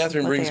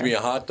 Catherine brings me a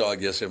hot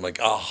dog yesterday. I'm like,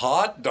 a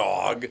hot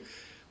dog?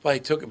 I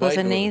took it. It was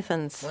a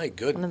Nathan's. My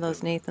goodness. One of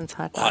those Nathan's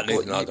hot dogs.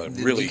 Nathan's hot dog,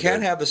 really You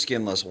can't good. have the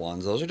skinless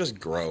ones. Those are just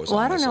gross. Well,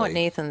 I don't honestly. know what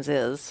Nathan's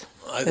is.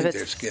 I If think it's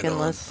they're skin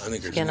skinless, on. I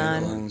think they're skin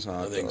skin on.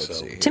 on. I think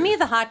so. To me,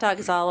 the hot dog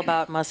is all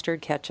about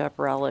mustard, ketchup,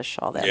 relish,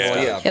 all that Yeah. stuff.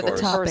 Well, yeah, of Yeah, the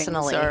course. toppings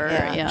Personally, are,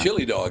 yeah. yeah.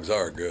 Chili dogs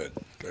are good.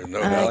 There's no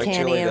I doubt.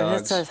 can't chili even.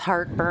 dogs. It's a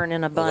heartburn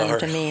in a bun Heart-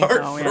 to me.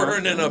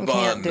 Heartburn in a I bun.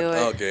 can't do it.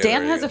 Okay,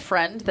 Dan there has you a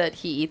friend that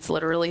he eats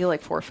literally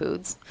like 4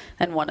 foods,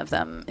 and one of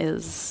them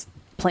is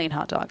plain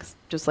hot dogs,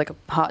 just like a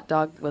hot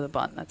dog with a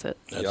bun. That's it.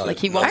 That's Like it.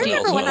 he won't Nothing eat.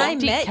 else remember when on I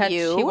it. met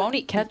you, He won't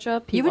eat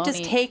ketchup. He You would won't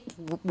just eat- take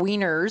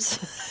wieners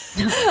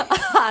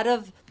out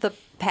of the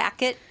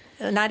packet,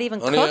 not even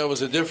Honey, cooked, I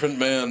was a different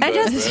man and back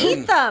just then.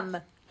 eat them.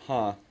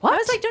 Huh. I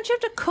was like, don't you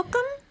have to cook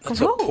them? That's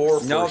a poor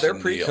person No, they're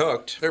deal.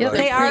 pre-cooked. They're Yeah,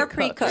 pre-cooked. They are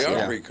pre-cooked. pre-cooked. They are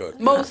Yeah. pre-cooked.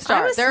 Most I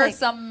are. was There like- are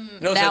some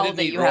Notice now I didn't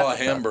that eat you raw have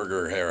to cook.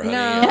 hamburger hair, honey.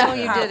 No,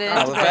 you didn't.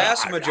 Now, the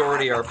vast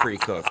majority are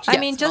pre-cooked. I Yes,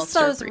 mean, just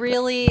most are those pre-cooked.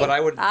 really But I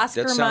would-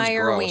 Oscar that sounds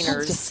Mayer gross. wieners. That's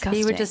He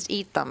disgusting. would just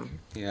eat them.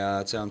 Yeah,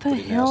 that sounds The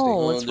pretty hell?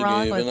 nasty. What's To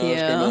wrong give with an you?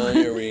 Oscar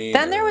Mayer wiener.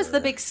 Then there was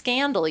the big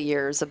scandal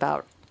years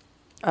about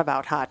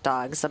hot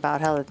dogs,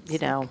 about how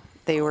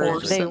they were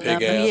Horse they, and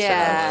Big ass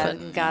yeah,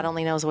 and- and God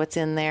only knows what's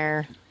in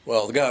there.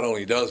 Well, God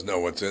only does know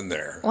what's in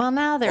there. Well,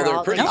 now they're they're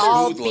all pretty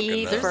all smooth looking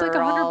beef now. There's or like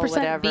all 100%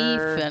 whatever.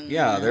 beef and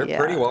Yeah, they're Yeah.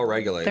 pretty well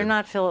regulated. They're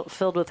not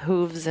filled with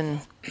hooves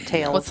and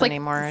tails What's like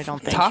anymore. I don't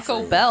think.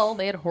 Taco Bell,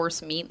 they had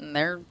horse meat in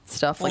their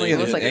stuff. Only it in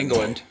was like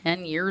England.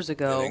 10 years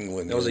ago. In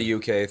England. That was a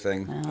UK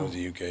thing. That was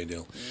a UK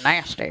deal.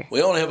 Nasty.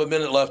 We only have a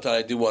minute left.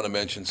 I do want to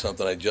mention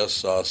something. I just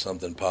saw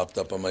something popped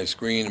up on my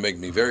screen. It made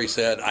me very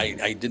sad.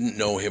 I didn't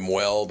know him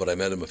well, but I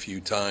met him a few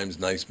times.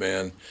 Nice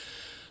man.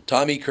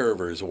 Tommy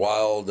Curvers,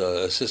 Wild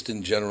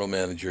assistant general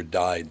manager,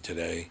 died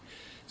today.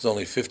 He's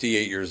only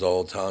 58 years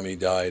old. Tommy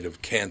died of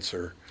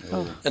cancer.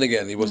 And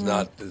again, he was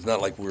not, it's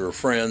not like we were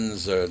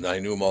friends. I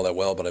knew him all that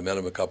well, but I met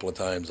him a couple of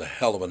times. A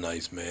hell of a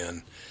nice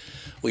man.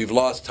 We've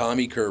lost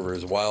Tommy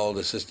Curvers, Wild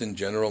assistant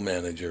general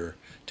manager,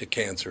 to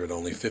cancer at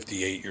only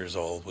 58 years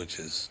old, which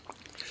is...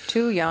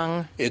 Too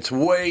young. It's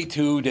way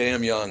too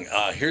damn young.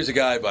 Here's a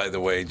guy, by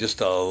the way,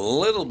 just a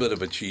little bit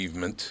of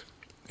achievement,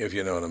 if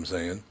you know what I'm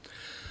saying.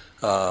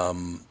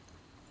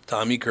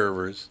 Tommy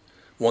Curvers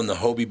won the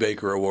Hobie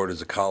Baker Award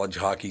as a college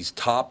hockey's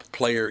top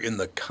player in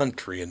the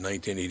country in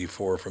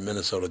 1984 for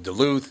Minnesota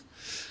Duluth.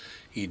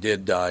 He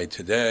did die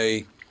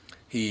today.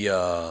 He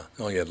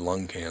had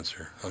lung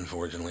cancer,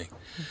 unfortunately.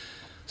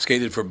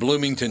 Skated for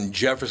Bloomington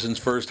Jefferson's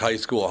first high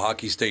school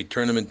hockey state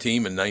tournament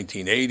team in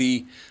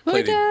 1980.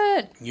 Played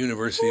at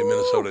University of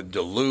Minnesota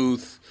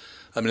Duluth.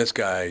 I mean, this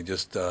guy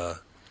just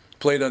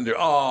played under,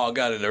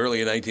 in the early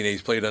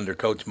 1980s, played under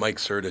Coach Mike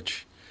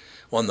Surdich.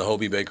 Won the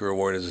Hobie Baker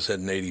Award, as I said,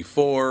 in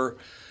 84.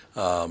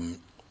 I'm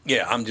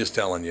just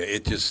telling you,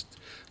 it just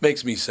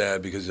makes me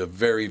sad because he's a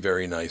very,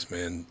 very nice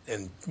man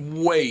and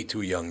way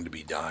too young to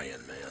be dying,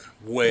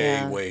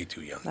 man. Way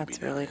too young to be dying.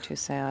 That's really too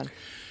sad.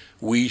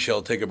 We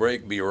shall take a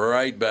break. Be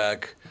right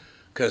back.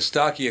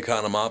 Kostaki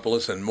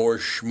Economopoulos and more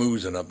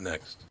schmoozing up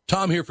next.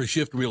 Tom here for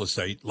Shift Real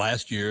Estate.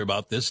 Last year,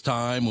 about this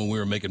time, when we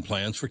were making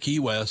plans for Key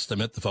West, I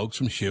met the folks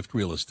from Shift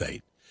Real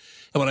Estate.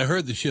 And when I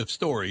heard the Shift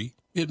story,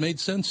 it made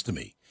sense to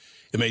me.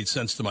 It made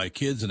sense to my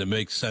kids, and it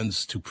makes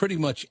sense to pretty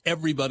much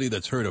everybody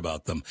that's heard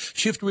about them.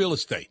 Shift Real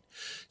Estate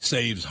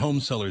saves home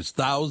sellers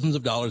thousands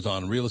of dollars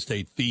on real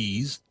estate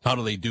fees. How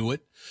do they do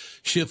it?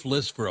 Shift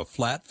lists for a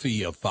flat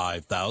fee of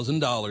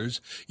 $5,000.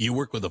 You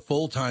work with a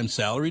full-time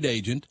salaried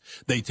agent.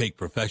 They take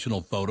professional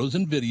photos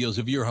and videos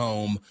of your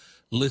home,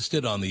 list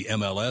it on the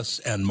MLS,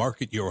 and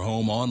market your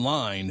home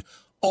online,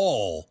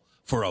 all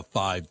for a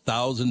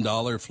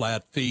 $5,000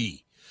 flat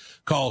fee.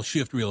 Call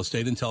Shift Real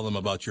Estate and tell them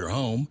about your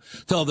home.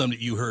 Tell them that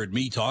you heard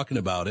me talking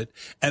about it,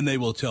 and they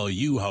will tell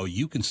you how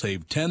you can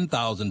save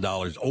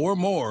 $10,000 or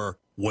more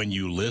when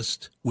you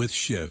list with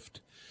Shift.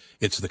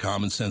 It's the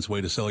common sense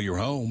way to sell your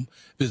home.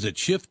 Visit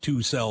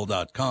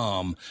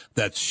shift2sell.com.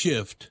 That's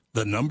shift,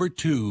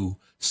 2,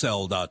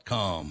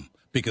 sell.com.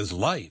 Because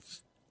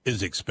life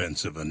is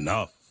expensive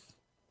enough.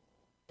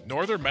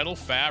 Northern Metal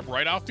Fab,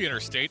 right off the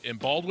interstate in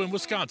Baldwin,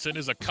 Wisconsin,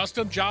 is a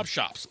custom job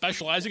shop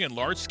specializing in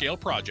large-scale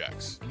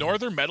projects.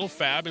 Northern Metal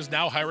Fab is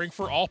now hiring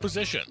for all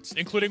positions,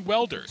 including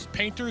welders,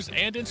 painters,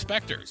 and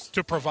inspectors,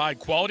 to provide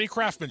quality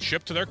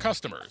craftsmanship to their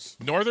customers.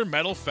 Northern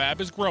Metal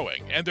Fab is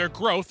growing, and their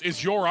growth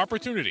is your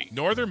opportunity.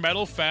 Northern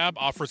Metal Fab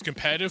offers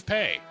competitive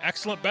pay,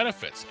 excellent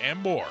benefits, and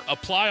more.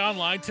 Apply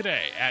online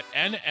today at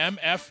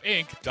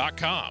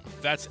nmfinc.com.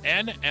 That's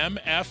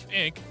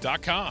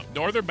nmfinc.com.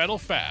 Northern Metal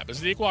Fab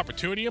is an equal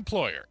opportunity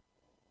employer.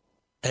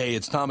 Hey,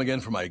 it's Tom again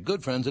from my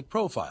good friends at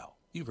Profile.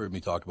 You've heard me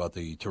talk about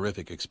the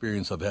terrific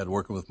experience I've had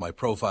working with my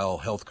Profile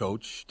health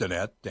coach,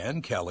 Danette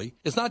Dan Kelly.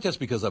 It's not just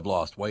because I've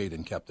lost weight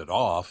and kept it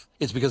off.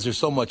 It's because there's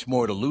so much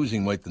more to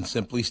losing weight than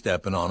simply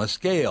stepping on a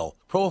scale.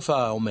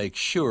 Profile makes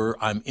sure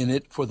I'm in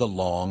it for the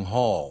long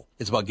haul.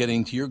 It's about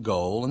getting to your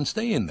goal and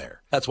staying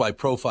there. That's why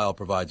Profile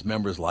provides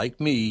members like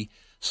me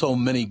so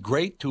many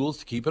great tools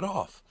to keep it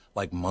off,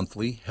 like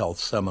monthly health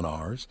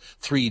seminars,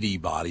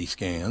 3D body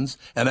scans,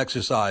 an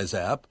exercise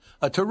app,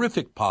 a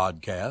terrific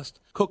podcast,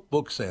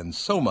 cookbooks, and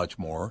so much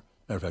more.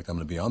 Matter of fact, I'm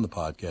going to be on the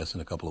podcast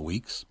in a couple of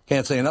weeks.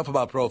 Can't say enough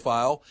about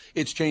Profile.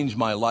 It's changed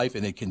my life,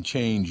 and it can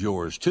change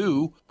yours,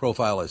 too.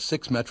 Profile has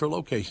 6 metro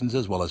locations,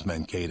 as well as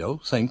Mankato,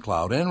 St.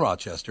 Cloud, and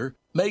Rochester.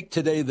 Make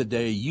today the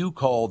day you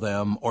call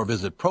them or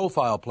visit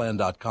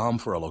profileplan.com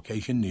for a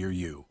location near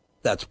you.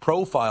 That's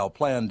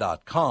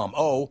profileplan.com.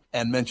 Oh,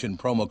 and mention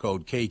promo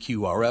code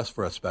KQRS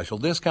for a special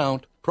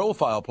discount.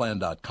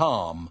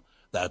 Profileplan.com.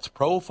 That's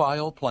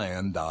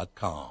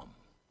profileplan.com.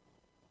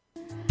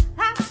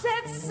 I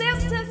said,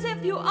 sisters,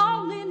 if you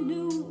only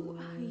knew,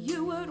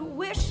 you would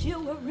wish you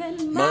were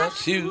in my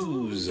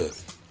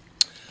shoes.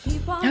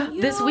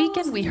 This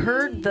weekend we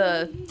heard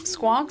the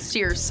Squonk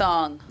Steers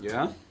song.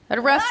 Yeah? At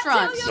a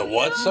restaurant. The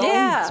what song?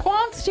 Yeah.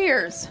 Squonk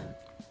Steers.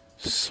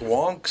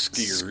 Swank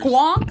Steers.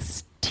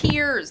 Squonk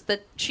Tears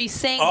that she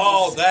sings.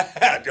 Oh,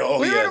 that. Oh,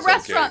 we were yes, at a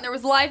restaurant. okay. And there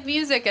was live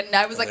music, and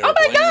I was like, "Oh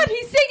my God,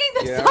 he's singing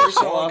this Yeah, song!" every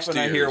so often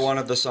I hear one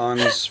of the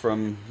songs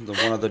from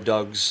one of the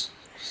Doug's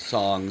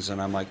songs,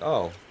 and I'm like,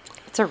 "Oh,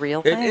 it's a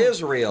real thing. It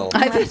is real."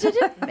 I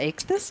didn't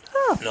make this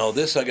up. No,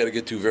 this I got to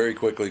get to very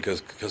quickly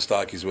because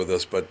Kostaki's with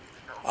us, but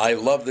I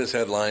love this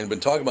headline.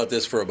 Been talking about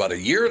this for about a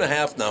year and a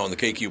half now on the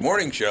KQ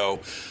Morning Show.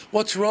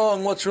 What's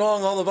wrong? What's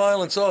wrong? All the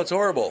violence. Oh, it's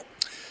horrible.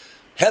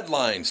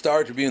 Headline,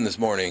 Star Tribune this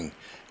morning.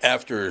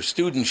 After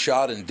student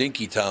shot in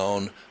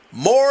Dinkytown,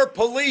 more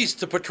police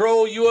to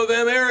patrol U of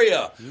M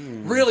area.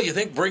 Really, you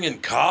think bringing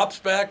cops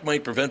back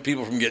might prevent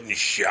people from getting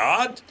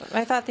shot?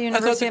 I thought the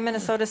University of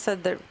Minnesota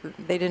said that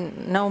they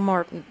didn't no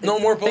more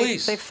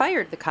police. They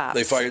fired the cops.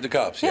 They fired the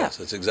cops, Yeah. yes,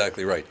 that's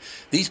exactly right.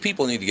 These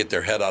people need to get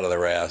their head out of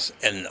their ass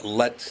and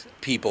let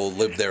people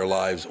live their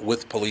lives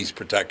with police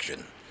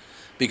protection.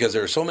 Because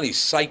there are so many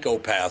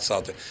psychopaths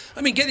out there.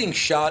 I mean, getting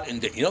shot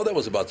in, that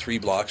was about 3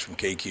 blocks from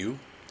KQ.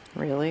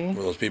 Really?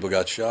 Where those people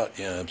got shot?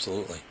 Yeah,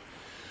 absolutely.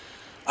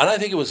 And I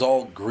think it was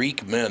all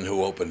Greek men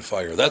who opened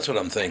fire. That's what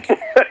I'm thinking.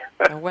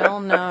 A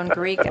well-known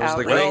Greek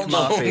outrage.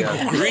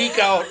 Greek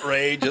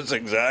outrage. That's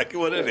exactly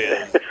what it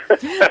is.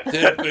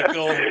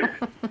 Typical.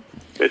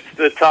 It's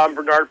the Tom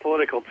Bernard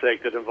political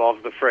take that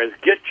involves the phrase,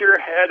 get your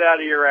head out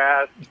of your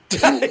ass.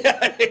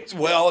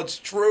 Well, it's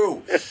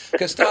true.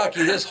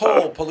 Kostaki, this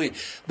whole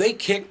police, they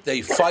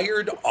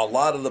fired a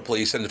lot of the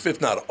police, and if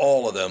not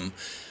all of them,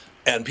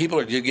 and people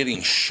are getting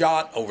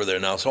shot over there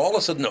now. So all of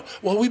a sudden,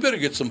 well, we better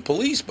get some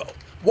police.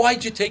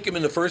 Why'd you take him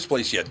in the first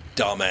place, you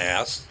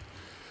dumbass?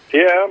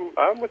 Yeah,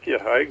 I'm with you.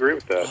 I agree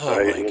with that.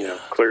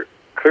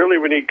 Clearly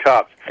we need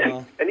cops.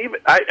 And even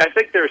I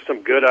think there's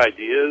some good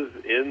ideas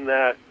in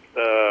that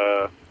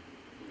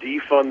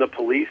defund the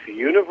police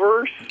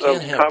universe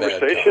of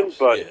conversation,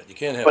 but you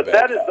can't have but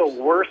bad that is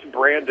the worst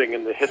branding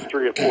in the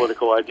history of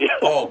political ideas.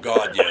 Oh,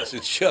 God, yes.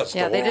 It's just they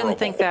horrible. didn't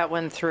think that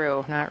one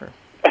through. Not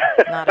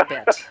a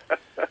bit.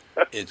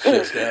 It's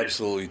just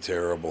absolutely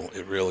terrible.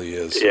 It really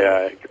is. So.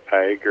 Yeah,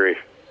 I agree.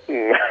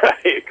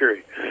 I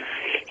agree.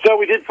 So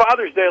we did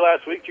Father's Day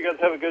last week. Did you guys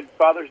have a good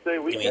Father's Day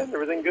weekend?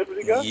 Everything good with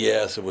you guys?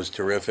 Yes, it was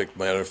terrific.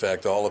 Matter of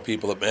fact, all the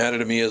people that matter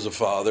to me as a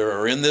father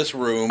are in this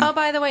room. Oh,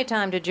 by the way,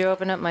 Tom, did you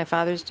open up my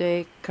Father's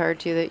Day card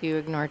to you that you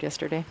ignored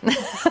yesterday?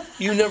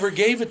 You never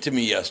gave it to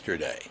me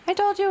yesterday. I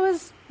told you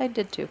I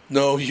did too.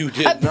 No, you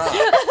did not.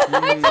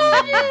 I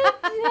told you.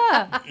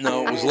 Yeah.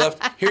 No, it was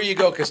left. Here you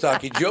go,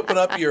 Kostaki. Did you open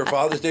up your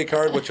Father's Day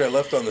card, which I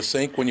left on the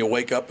sink when you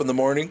wake up in the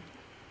morning?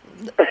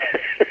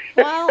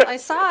 Well, I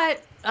saw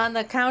it on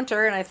the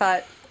counter, and I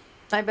thought,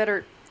 I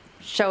better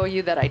show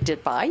you that I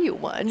did buy you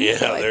one. Yeah,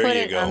 so I there put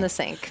you it go. on the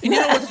sink. And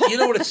you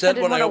know what it said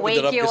when I opened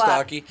it up, you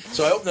Kostaki?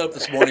 So I opened it up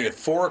this morning at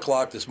 4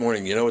 o'clock this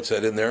morning. You know what it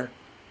said in there?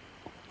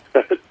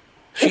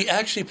 She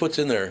actually puts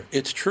in there,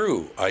 it's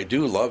true, I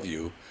do love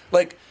you.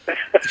 Like,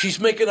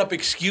 she's making up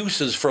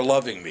excuses for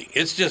loving me.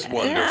 It's just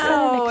wonderful.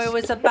 No, it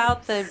was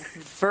about the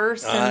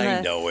verse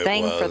and the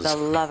thing for the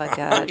love of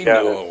God. I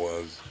know it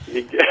was.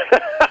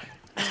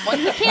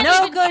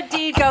 No good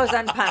deed goes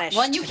unpunished.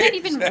 Well, you can't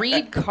even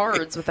read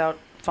cards without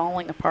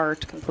falling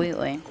apart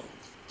completely.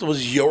 It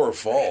was your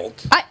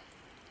fault.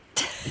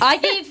 I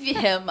gave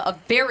him a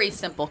very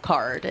simple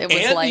card. It was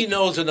Andy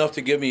knows enough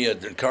to give me a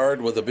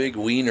card with a big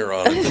wiener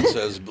on it that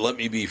says, let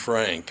me be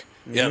frank.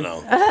 You know,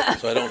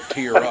 so I don't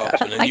tear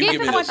up. And then I you gave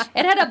give me him one. this.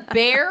 It had a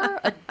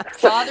bear, a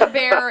father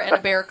bear, and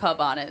a bear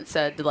cub on it. It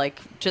said, like,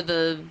 to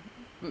the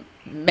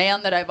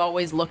man that I've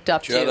always looked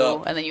up Shut to.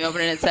 up. And then you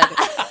open it and it said,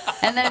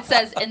 and then it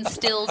says, and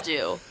still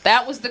do.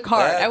 That was the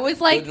card. That I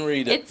was like, couldn't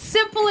read it. It's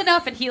simple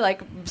enough. And he,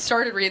 like,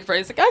 started reading for it.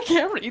 He's like, I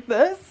can't read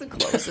this. And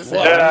closes it.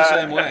 I'm the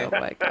same way. Oh,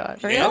 my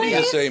God. Andy's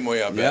the same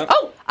way, I bet.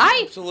 Oh,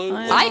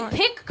 Absolutely. I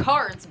pick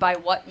cards by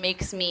what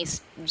makes me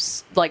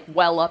like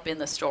well up in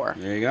the store.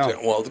 There you go.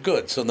 Well,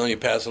 good. So now you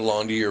pass it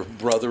along to your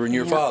brother and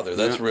your father.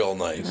 That's real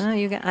nice. Oh,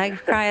 I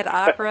cry at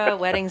opera,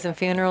 weddings, and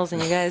funerals,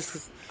 and you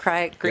guys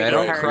cry at greeting I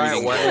don't cards. cry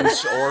at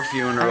weddings or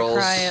funerals.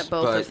 I cry at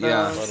both of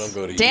those. I don't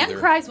go to Dan either.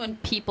 cries when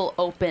people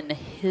open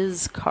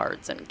his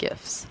cards and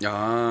gifts.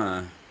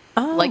 Ah.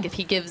 Oh. Like if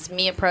he gives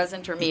me a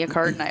present or me a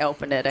card and I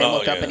open it, I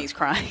look up and he's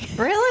crying.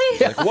 Really?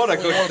 Like, what a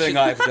good thing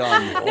I've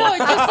done. No,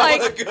 it's just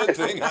like What a good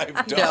thing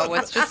I've done. no,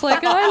 it's just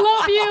like I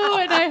love you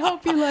and I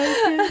hope you like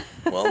it.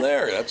 Well,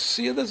 this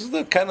is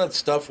the kind of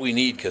stuff we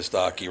need,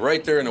 Kostaki,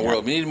 right there in the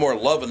world. We need more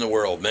love in the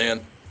world,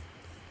 man.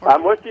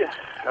 I'm with you.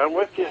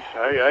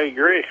 I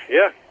agree.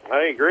 Yeah,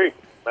 I agree.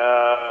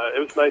 It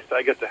was nice.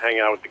 I get to hang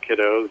out with the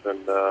kiddos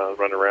and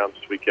run around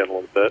this weekend a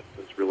little bit.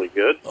 It was really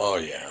good. Oh,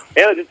 yeah.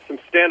 And I did some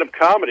stand-up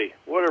comedy.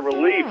 What a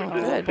relief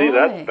to see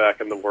that's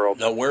back in the world.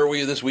 Now, where were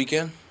you this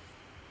weekend?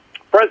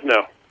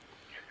 Fresno.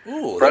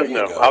 Ooh, Fresno.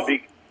 there you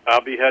go.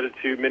 I'll be headed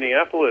to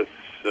Minneapolis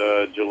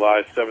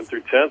July 7th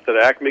through 10th at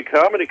Acme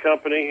Comedy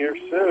Company here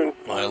soon.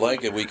 I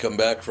like it. We come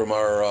back from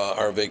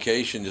our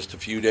vacation just a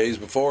few days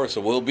before,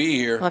 so we'll be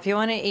here. Well, if you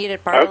want to eat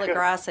at Bar La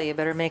Grassa, you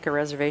better make a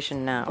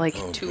reservation now. Like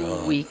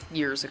 2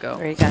 years ago.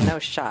 Or you got no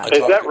shot.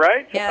 Is that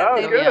right? Yeah.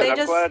 Oh, good.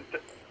 I'm glad.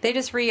 They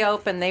just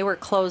reopened. They were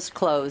closed.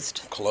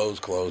 Closed.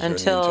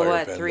 Until,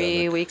 what,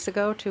 3 weeks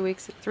ago? 2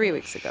 weeks? 3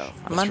 weeks ago.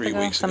 A month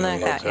ago?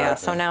 Something like that, yeah.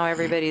 So now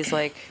everybody's,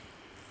 like,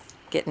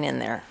 getting in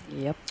there.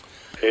 Yep.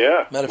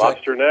 Yeah,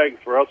 lobster and eggs.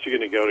 Where else are you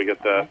going to go to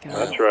get that?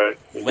 That's right.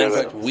 Matter of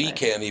fact, we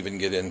can't even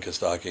get in,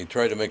 Kostaki.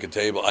 Try to make a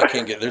table. I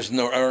can't get. There's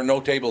no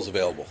tables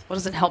available. Well,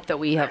 doesn't help that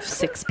we have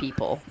 6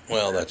 people.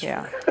 Well, that's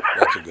a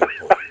good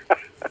point.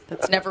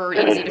 That's never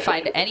easy to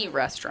find any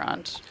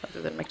restaurant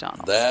other than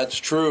McDonald's. That's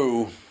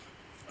true.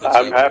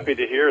 I'm happy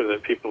to hear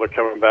that people are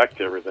coming back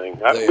to everything.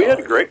 We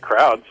had great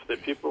crowds.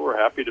 That people were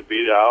happy to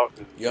be out.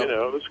 And,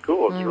 it was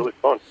cool. It was really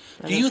fun.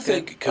 Do you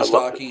think,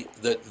 Kostaki,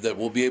 that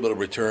we'll be able to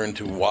return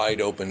to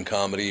wide open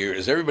comedy? Or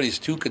is everybody's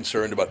too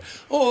concerned about,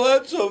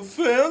 that's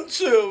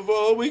offensive.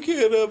 Oh, we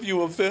can't have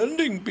you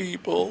offending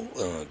people.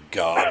 Oh,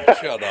 God,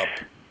 shut up.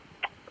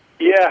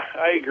 Yeah,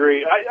 I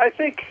agree. I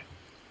think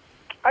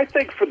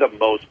for the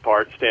most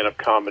part, stand-up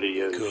comedy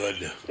is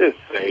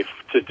safe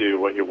to do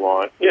what you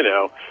want.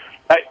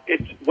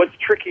 It's what's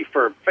tricky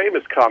for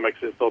famous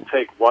comics is they'll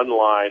take one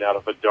line out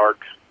of a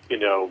dark,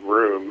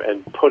 room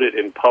and put it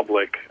in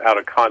public out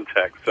of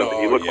context so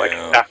that you look like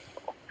an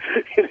asshole.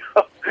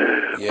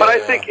 But I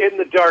think in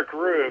the dark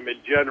room in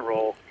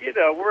general,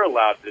 we're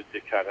allowed to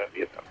kind of,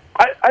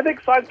 I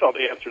think Seinfeld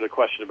answered a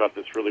question about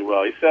this really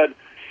well. He said,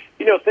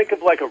 think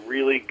of like a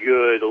really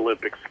good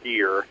Olympic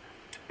skier.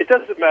 It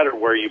doesn't matter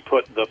where you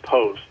put the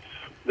posts.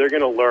 They're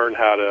going to learn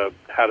how to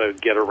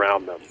get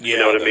around them. Yeah, you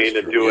know what I mean?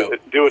 And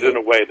do it in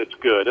a way that's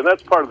good. And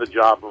that's part of the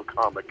job of a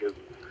comic is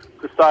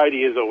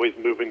society is always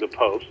moving the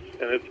posts,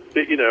 and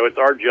it's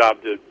our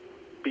job to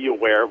be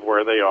aware of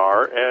where they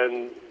are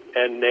and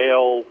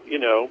nail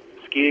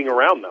skiing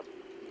around them.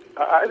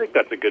 I think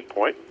that's a good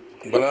point.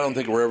 But I don't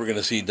think we're ever going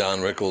to see Don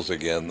Rickles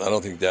again. I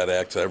don't think that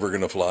act's ever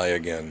going to fly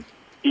again.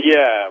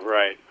 Yeah,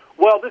 right.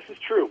 Well, this is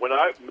true.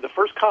 The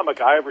first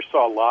comic I ever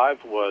saw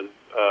live was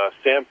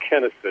Sam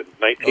Kinison,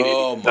 1987.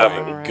 Oh,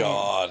 my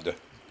God.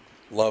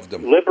 Loved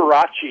him.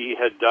 Liberace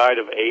had died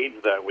of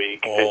AIDS that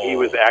week, and he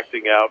was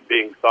acting out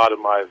being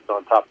sodomized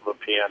on top of a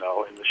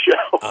piano in the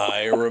show.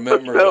 I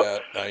remember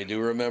that. I do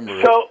remember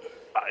it.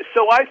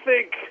 So I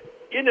think,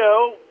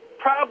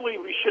 probably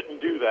we shouldn't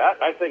do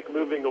that. I think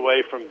moving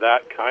away from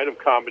that kind of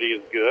comedy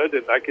is good,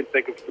 and I can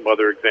think of some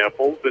other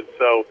examples. And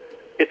so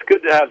it's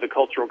good to have the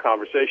cultural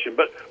conversation.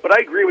 But I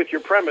agree with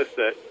your premise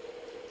that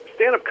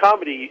stand-up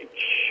comedy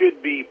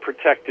should be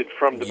protected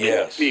from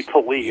the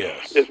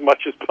police as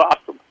much as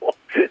possible.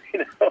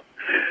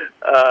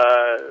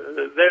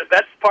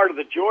 That's part of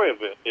the joy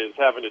of it is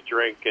having a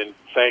drink and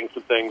saying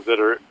some things that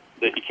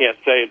you can't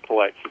say in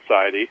polite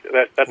society.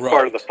 That's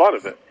part of the fun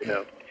of it.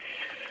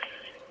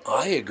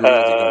 I agree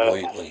with you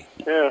completely.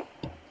 Yeah,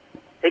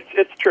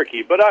 it's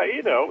tricky, but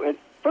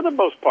for the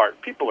most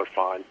part, people are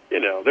fine.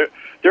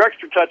 They're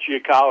extra touchy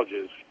at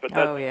colleges, but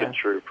that's been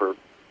true for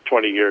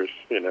 20 years.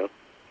 And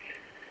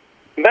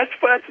that's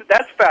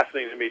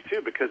fascinating to me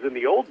too, because in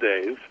the old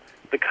days,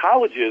 the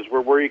colleges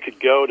were where you could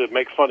go to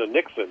make fun of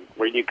Nixon,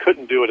 where you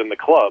couldn't do it in the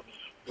clubs,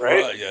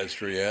 right? Yeah, that's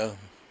true. Yeah.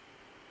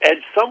 And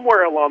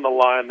somewhere along the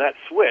line, that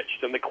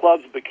switched, and the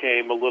clubs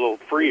became a little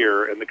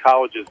freer, and the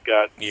colleges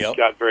got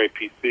very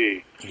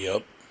PC.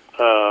 Yep.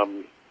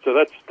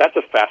 So that's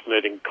a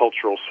fascinating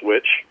cultural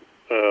switch.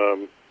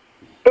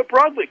 But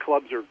broadly,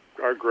 clubs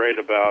are great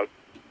about,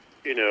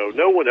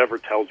 no one ever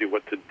tells you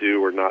what to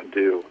do or not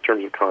do in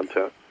terms of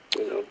content.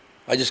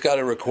 I just got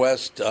a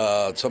request.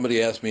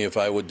 Somebody asked me if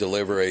I would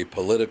deliver a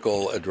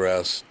political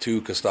address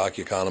to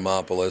Kostaki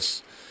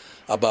Economopoulos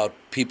about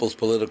people's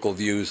political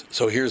views.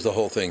 So here's the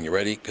whole thing. You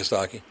ready,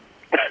 Kostaki?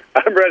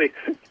 I'm ready.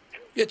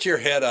 Get your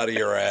head out of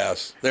your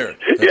ass. There.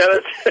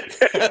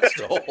 That's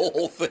the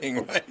whole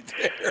thing right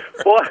there.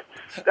 Well,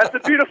 that's a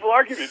beautiful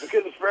argument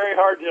because it's very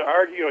hard to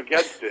argue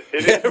against it.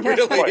 It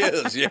really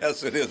is.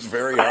 Yes, it is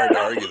very hard to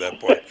argue that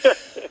point.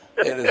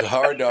 It is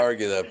hard to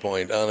argue that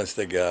point, honest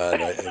to God.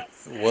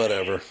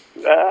 Whatever.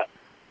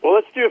 Well,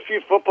 let's do a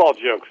few football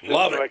jokes.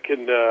 Love it. So I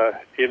can,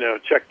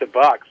 check the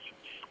box.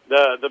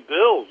 The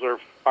Bills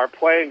are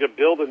planning to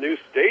build a new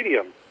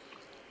stadium.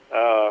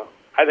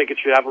 I think it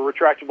should have a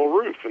retractable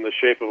roof in the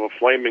shape of a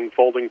flaming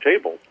folding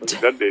table. I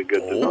think that'd be a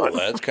good design. Oh,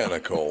 that's kind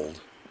of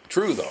cold.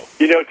 True, though.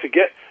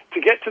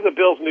 to get to the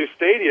Bills' new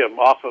stadium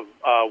off of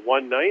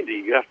 190,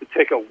 you have to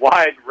take a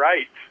wide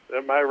right.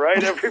 Am I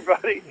right,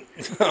 everybody?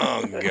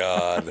 Oh,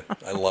 God.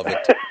 I love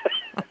it.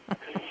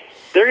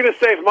 They're going to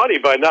save money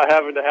by not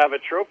having to have a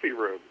trophy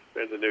room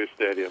in the new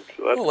stadium.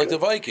 So that's like good. the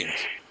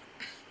Vikings.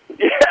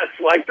 Yes,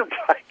 like the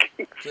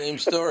Vikings. Same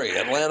story.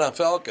 Atlanta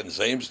Falcons,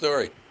 same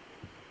story.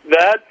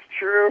 That's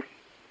true.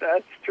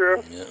 That's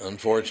true. Yeah,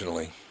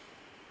 unfortunately.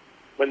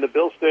 When the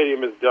Bill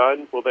Stadium is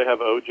done, will they have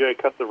OJ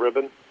cut the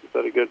ribbon? Is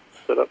that a good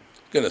setup?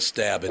 Going to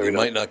stab it. He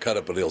might not cut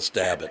it, but he'll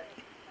stab it.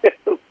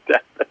 He'll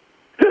stab it.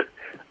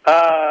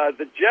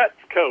 The Jets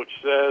coach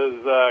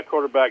says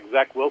quarterback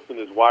Zach Wilson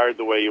is wired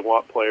the way you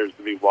want players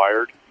to be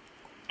wired.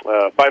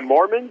 By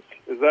Mormons?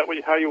 Is that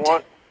how you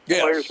want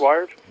players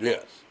wired?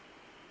 Yes.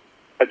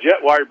 A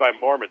jet wired by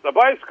Mormons. A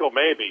bicycle,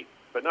 maybe,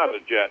 but not a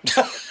jet.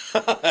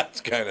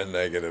 That's kind of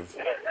negative.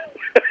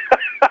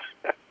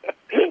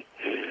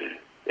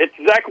 It's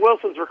Zach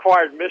Wilson's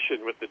required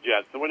mission with the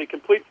Jets, and when he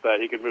completes that,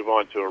 he can move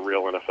on to a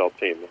real NFL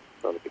team.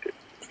 That's not a big deal.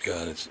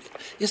 God,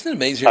 isn't it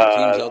amazing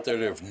how teams out there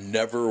that have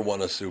never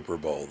won a Super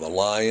Bowl? The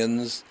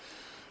Lions,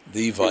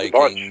 the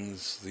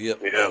Vikings, the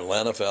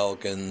Atlanta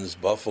Falcons,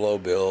 Buffalo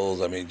Bills.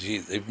 I mean,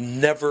 geez, they've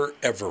never,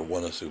 ever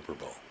won a Super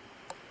Bowl.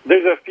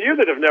 There's a few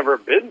that have never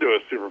been to a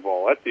Super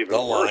Bowl. That's even worse.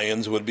 worse. The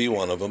Lions would be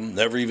one of them.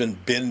 Never even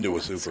been to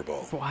a Super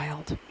Bowl.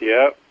 Wild.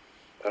 Yeah,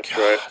 that's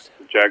right.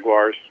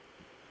 Jaguars.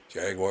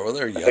 Well,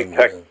 they're young.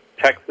 I think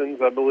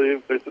Texans, I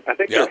believe. I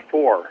think there are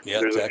 4. Yeah,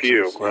 there's Texans,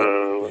 a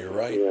few. You're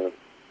right. Yeah.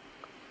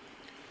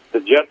 The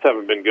Jets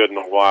haven't been good in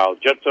a while.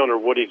 Jets owner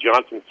Woody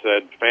Johnson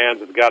said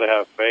fans have got to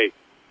have faith.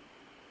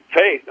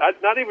 Faith.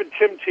 Not even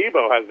Tim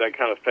Tebow has that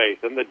kind of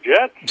faith. And the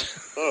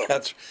Jets?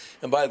 Oh.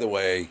 And by the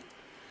way,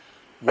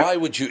 why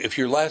would you, if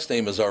your last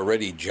name is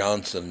already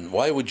Johnson,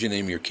 why would you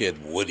name your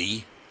kid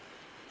Woody?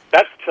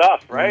 That's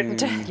tough,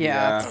 right?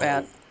 Yeah, that's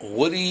bad.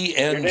 Woody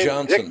and your name's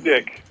Johnson.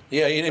 Dick.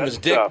 Yeah, your name is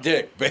Dick tough.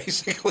 Dick.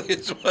 Basically,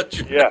 it's what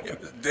your name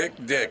is.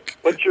 Dick.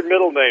 What's your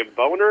middle name?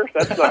 Boner?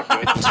 That's not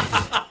good.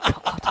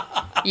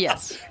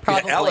 Yes,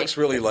 probably. Yeah, Alex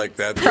really liked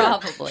that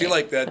joke. Probably. She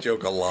liked that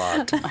joke a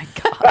lot. Oh, my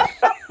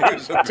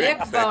God. Dick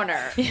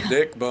Boner.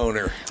 Dick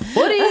Boner.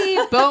 Woody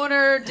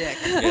Boner Dick.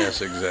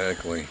 Yes,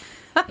 exactly.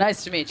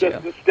 Nice to meet you.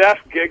 Does the staff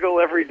giggle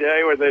every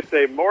day when they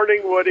say,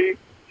 "Morning, Woody"?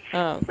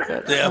 Oh,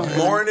 good. Yeah,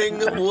 Morning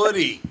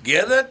Woody.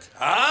 Get it?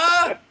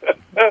 Huh?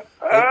 Take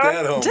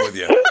that home with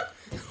you.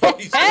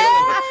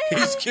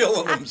 He's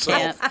killing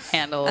himself. Can't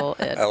handle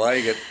it. I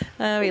like it.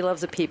 Oh, he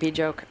loves a pee-pee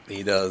joke.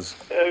 He does.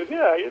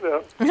 Yeah, you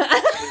know.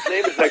 His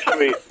name is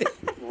actually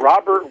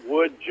Robert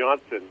Wood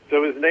Johnson.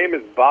 So his name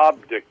is Bob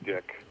Dick.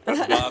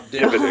 That's Bob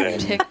Dick.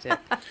 Dick.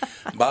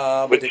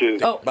 Bob Which Dick.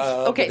 is Bob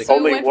okay, Dick. so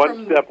only went one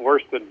from- step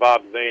worse than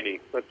Bob Zaney.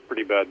 That's a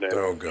pretty bad name.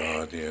 Oh,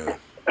 God, yeah.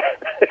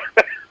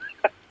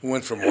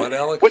 Went from what,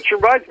 Alex? Which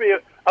reminds me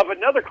of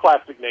another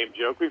classic name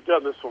joke. We've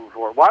done this one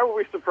before. Why were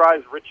we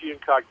surprised Richie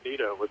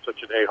Incognito was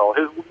such an a-hole?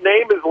 His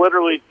name is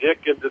literally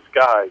Dick in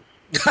disguise.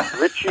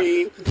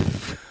 Richie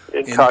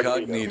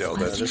Incognito.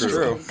 That's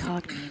true.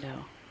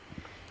 Incognito.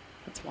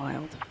 That's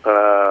wild.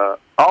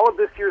 All of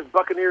this year's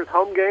Buccaneers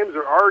home games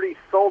are already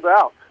sold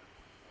out.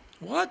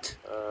 What?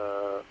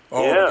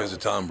 Yeah. Because of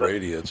Tom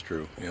Brady. That's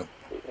true. Yep.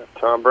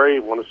 Tom Brady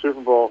won a Super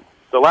Bowl.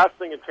 The last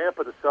thing in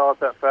Tampa to sell out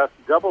that fast,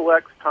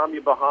 XXL Tommy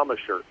Bahama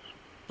shirts.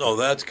 Oh,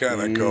 that's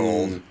kind of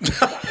cold.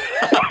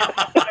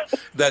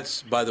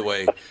 That's, by the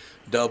way,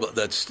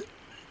 that's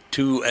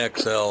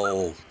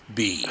 2XLB.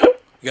 You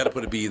got to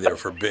put a B there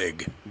for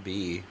big.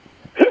 B.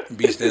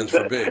 B stands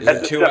for big.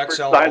 And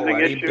 2XL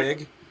already issue?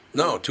 big?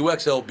 No,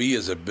 2XLB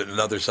is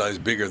another size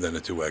bigger than a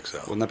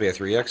 2XL. Wouldn't that be a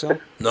 3XL?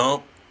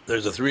 No,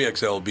 there's a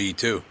 3XLB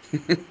too.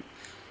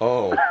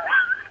 Oh.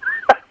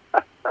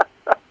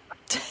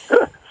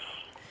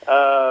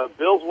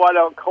 Bills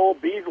wideout Cole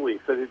Beasley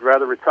said he'd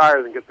rather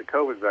retire than get the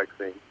COVID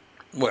vaccine.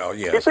 Well,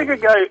 yeah. Do you think a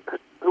guy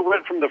who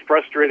went from the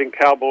frustrating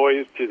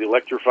Cowboys to the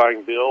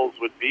electrifying Bills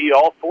would be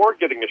all for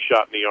getting a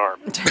shot in the arm?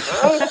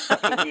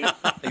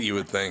 You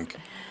would think.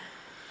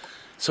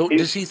 So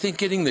does he think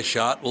getting the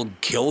shot will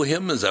kill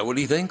him? Is that what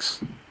he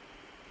thinks?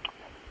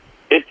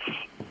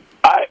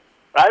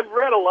 I've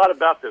read a lot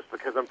about this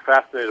because I'm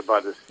fascinated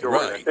by this story.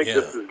 Right, I think yeah.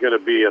 this is going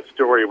to be a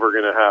story we're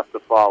going to have to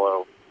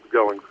follow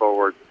going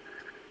forward.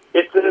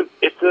 It's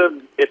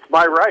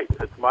my right.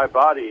 It's my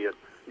body. You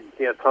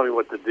can't tell me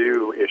what to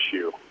do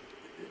issue.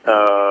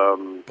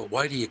 But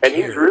why do you care?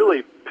 And he's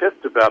really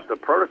pissed about the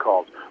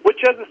protocols.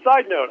 Which, as a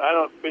side note,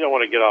 we don't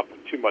want to get off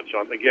too much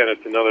on. Again,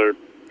 it's another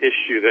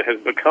issue that has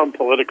become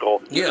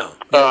political. Yeah.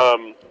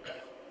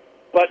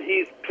 But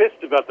he's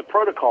pissed about the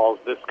protocols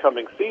this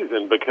coming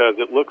season because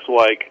it looks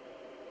like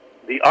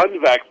the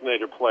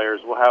unvaccinated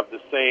players will have the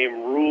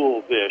same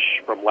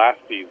rules-ish from last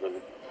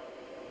season,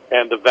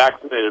 and the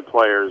vaccinated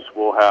players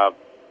will have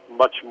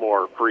much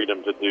more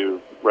freedom to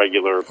do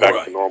regular,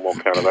 back to normal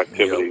kind of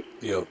activities.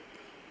 Yep.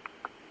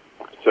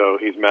 So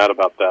he's mad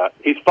about that.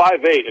 He's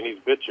 5'8", and he's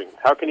bitching.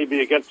 How can he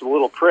be against a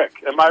little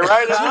prick? Am I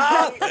right?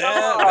 Yeah,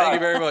 thank you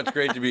very much.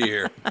 Great to be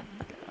here.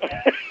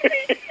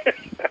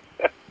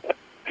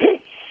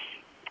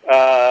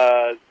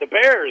 The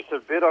Bears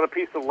have bid on a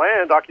piece of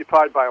land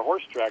occupied by a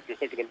horse track. They're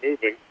thinking of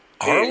moving.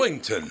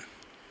 Arlington.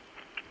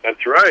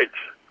 That's right.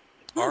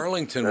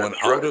 Arlington went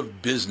out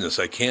of business.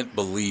 I can't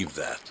believe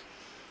that.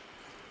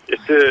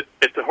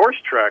 It's a horse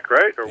track,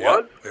 right? Or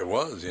was? It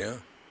was, yeah.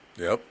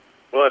 Yep.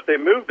 Well, if they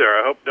move there,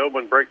 I hope no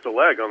one breaks a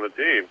leg on the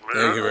team.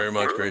 Thank you very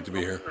much. Great to be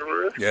here.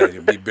 Yeah,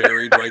 you'll be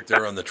buried right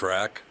there on the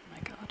track.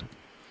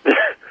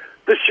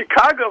 The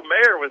Chicago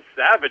mayor was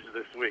savage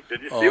this week.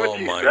 Did you see what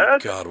she said? Oh, my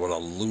God, what a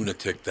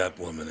lunatic that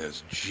woman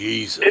is.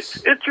 Jesus.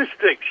 It's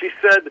interesting. She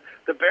said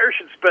the Bears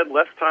should spend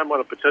less time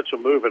on a potential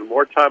move and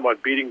more time on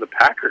beating the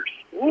Packers.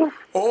 Oof.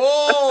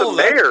 Oh,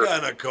 that's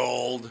kind of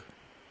cold.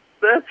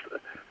 That's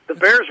the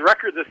Bears'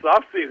 record this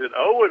offseason,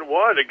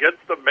 0-1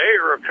 against the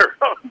mayor of their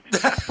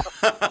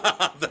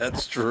own.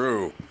 That's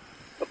true.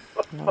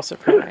 No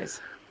surprise.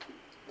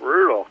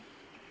 Brutal.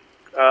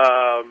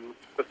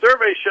 The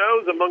survey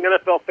shows among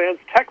NFL fans,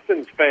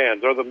 Texans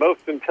fans are the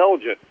most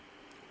intelligent.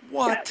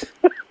 What?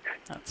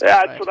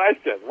 That's what I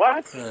said.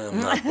 What?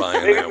 I'm not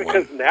buying Maybe that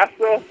because one.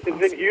 NASA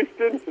is in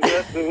Houston? Is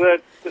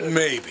that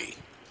Maybe.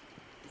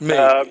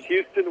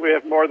 Houston, we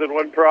have more than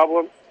one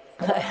problem?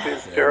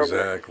 Seems terrible.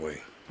 Exactly.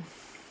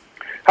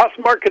 How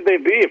smart could they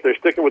be if they're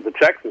sticking with the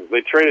Texans?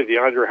 They traded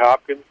DeAndre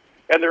Hopkins,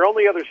 and their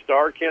only other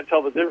star can't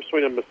tell the difference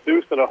between a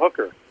masseuse and a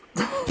hooker.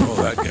 Oh,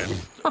 that guy.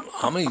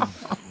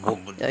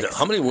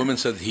 How many women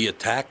said he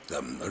attacked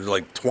them? There's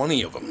like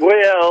 20 of them.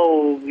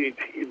 Well,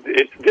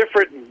 it's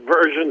different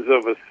versions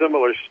of a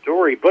similar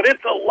story, but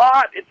it's a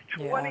lot. It's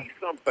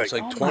 20-something. It's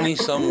like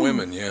 20-some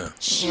women, yeah.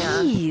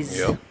 Jeez.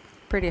 Yep.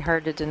 Pretty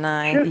hard to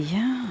deny.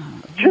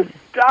 Just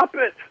stop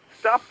it.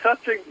 Stop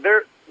touching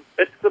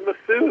it's the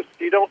masseuse.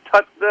 You don't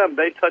touch them.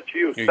 They touch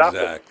you. Stop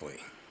Exactly.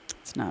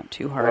 It's not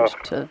too hard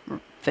to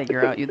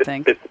figure out, you'd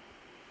think.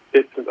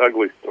 It's an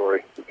ugly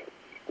story.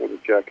 What a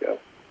jackass.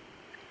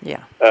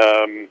 Yeah.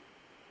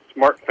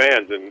 Smart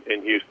fans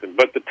in Houston,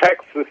 but the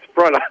Texans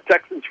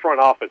front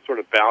office sort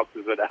of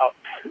balances it out.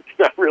 It's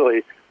not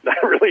really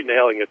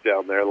nailing it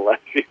down there the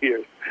last few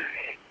years.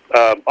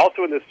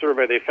 Also in this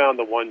survey, they found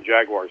the one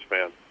Jaguars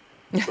fan.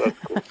 So that's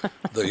cool.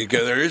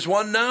 There is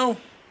one now?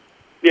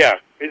 Yeah,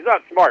 he's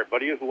not smart,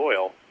 but he is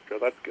loyal, so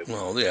that's good.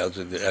 Well, yeah, it's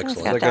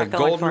excellent. Like a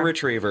golden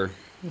retriever.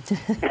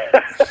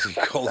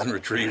 Golden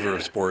retriever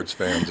of sports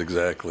fans,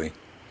 exactly.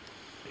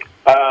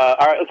 All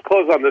right, let's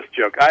close on this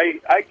joke.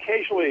 I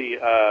occasionally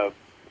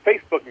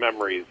Facebook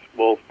memories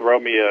will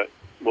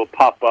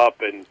pop up,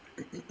 and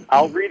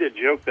I'll read a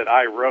joke that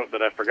I wrote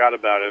that I forgot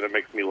about, and it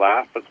makes me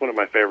laugh. That's one of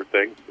my favorite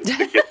things, is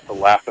to get to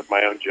laugh at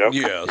my own joke.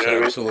 Yes, you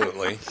know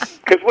absolutely.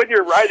 Because when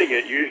you're writing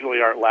it, you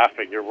usually aren't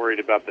laughing. You're worried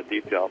about the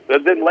details.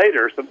 And then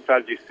later,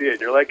 sometimes you see it,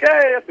 and you're like,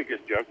 hey, that's a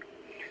good joke.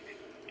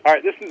 All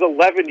right, this is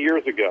 11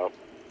 years ago.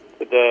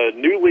 The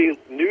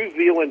New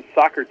Zealand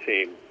soccer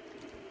team,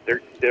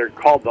 they're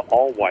called the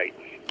All Whites,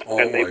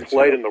 and they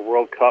played in the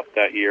World Cup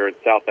that year in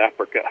South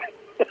Africa.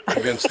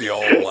 Against the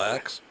All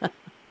Blacks?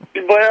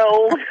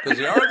 Well, because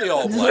they are the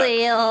All Blacks.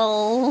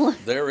 Well,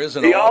 there is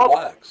an All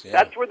Blacks. Yeah.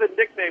 That's where the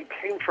nickname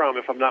came from,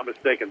 if I'm not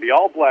mistaken. The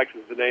All Blacks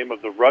is the name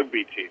of the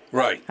rugby team.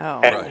 Right. Oh.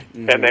 Right.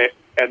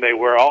 And they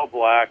were all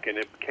black, and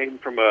it came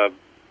from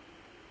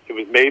it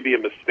was maybe a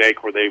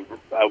mistake where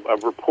a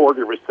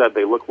reporter said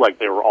they looked like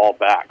they were all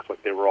backs,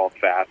 like they were all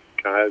fat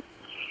guys.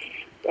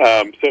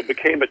 So it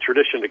became a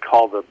tradition to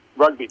call the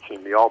rugby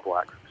team the All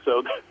Blacks.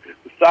 So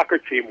the soccer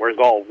team was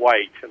all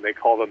white, and they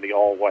call them the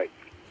All Whites.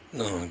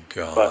 Oh,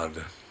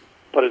 God.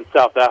 But in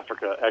South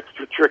Africa,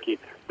 extra tricky.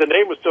 The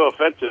name was so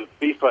offensive,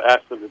 FIFA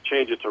asked them to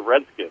change it to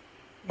Redskins.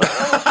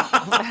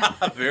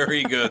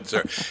 Very good,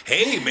 sir.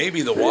 Hey,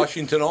 maybe the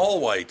Washington All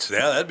Whites.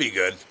 Yeah, that'd be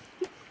good.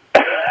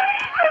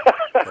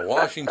 The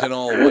Washington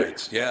All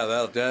Whites. Yeah,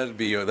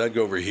 that'd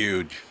go over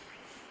huge.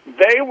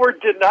 They were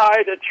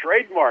denied a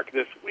trademark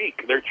this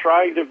week. They're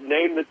trying to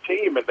name the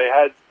team, and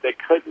they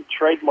couldn't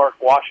trademark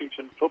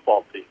Washington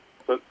football team.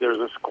 So there's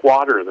a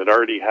squatter that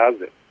already has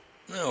it.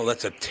 No,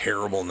 that's a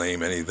terrible name.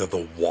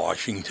 The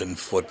Washington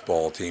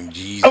football team.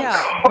 Jesus.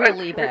 Yeah,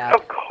 really bad.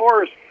 Of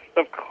course.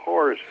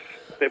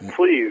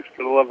 Please,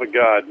 for the love of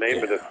God,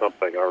 name it as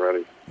something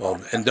already. Well,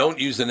 and don't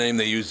use the name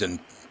they used in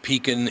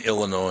Pekin,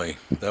 Illinois.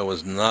 That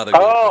was not a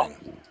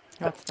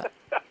good thing.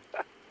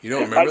 You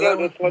don't remember that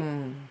one? This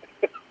one.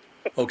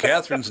 Oh,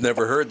 Catherine's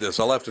never heard this.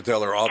 I'll have to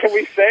tell her. Can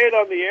we say it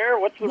on the air?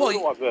 What's the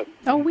rule on this?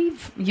 Oh,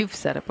 you've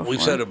said it before.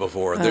 We've said it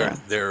before.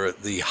 They're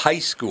the high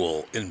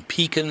school in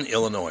Pekin,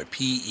 Illinois,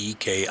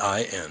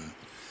 Pekin.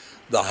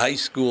 The high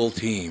school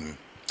team.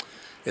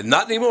 And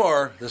not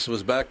anymore. This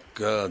was back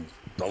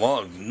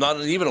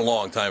not even a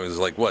long time. It was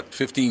like,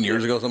 15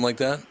 years ago, something like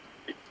that?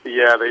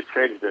 Yeah, they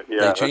changed it.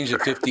 Yeah, they changed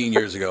it 15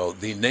 years ago.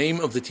 The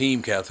name of the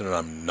team, Catherine, and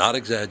I'm not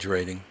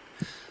exaggerating,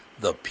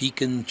 the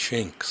Pekin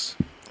Chinks.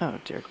 Oh,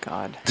 dear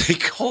God. They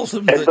called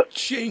them the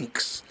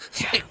Chinks.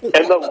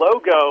 And the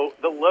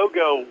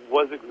logo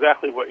was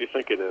exactly what you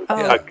think it is.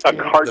 Oh, a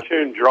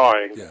cartoon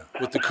drawing. Yeah,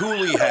 with the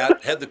coolie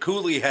hat, had the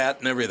coolie hat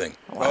and everything.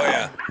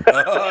 Wow.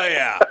 Oh,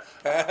 yeah.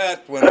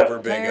 That went over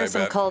big, There's I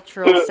some bet.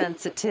 cultural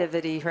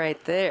sensitivity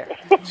right there.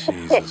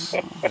 Jesus.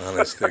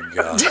 Honest to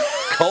God.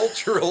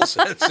 cultural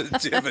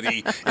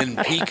sensitivity in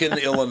Pekin,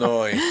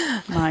 Illinois.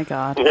 My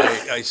God.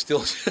 I still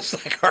just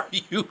like, are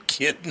you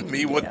kidding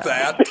me with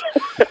that?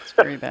 It's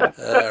very bad.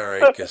 All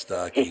right,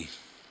 Kostaki.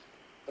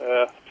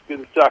 It's good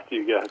to talk to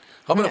you guys.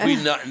 How about if we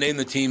name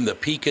the team the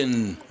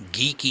Pekin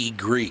Geeky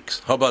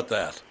Greeks? How about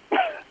that?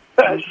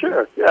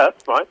 Sure. Yeah,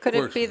 that's fine. Could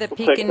it be the We'll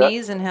take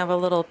Pekingese and have a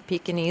little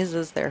Pekingese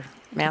as their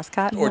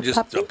mascot? Or little just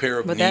puppy? a pair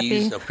of Would that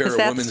knees, be- a pair is of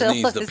that women's still-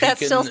 knees, the is that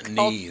still Pekin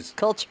knees.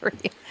 Culture.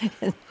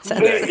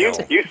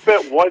 You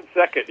spent 1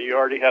 second. You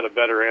already had a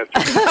better answer.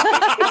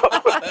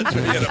 That's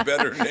when you had a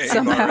better name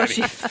Somehow already.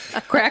 she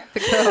cracked the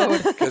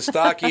code.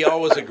 Kostaki,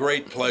 always a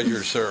great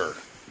pleasure, sir.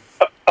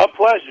 A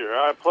pleasure.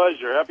 All right,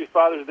 pleasure. Happy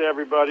Father's Day,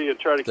 everybody, and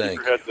try to keep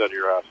your heads out of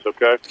your ass,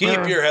 okay?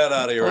 Keep your head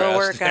out of your We'll ass.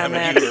 work Damn on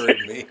it, that. you heard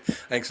me.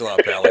 Thanks a lot,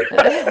 Pally.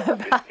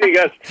 See you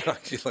guys.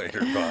 Talk to you later.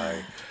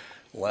 Bye.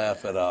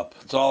 Laugh it up.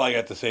 That's all I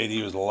got to say to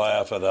you is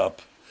laugh it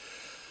up.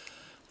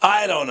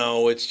 I don't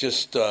know. It's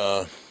just,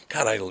 God,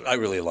 I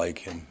really like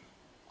him.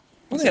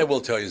 One thing I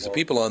will tell you is the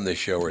people on this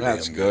show are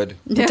That's damn good.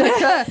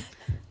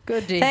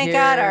 Good to Thank hear.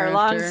 God our after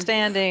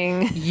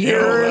long-standing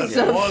years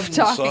Yeah, of one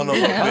talking. son of a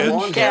about bitch. How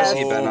long has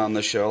he been on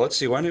the show? Let's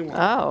see when he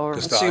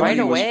let's see when right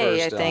he was away,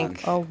 I first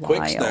think. a Quick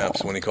while.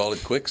 snaps, when he called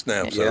it quick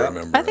snaps, I Yeah.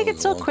 remember. I think That it's was a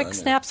still long quick time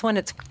ago. snaps when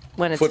it's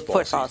Football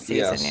football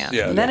season. season. Yes. Yeah.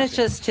 Yeah, And then yeah. it's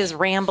just his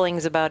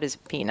ramblings about his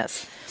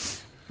penis.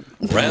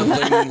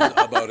 Ramblings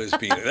about his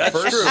penis. That's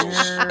First true.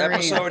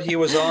 episode he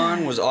was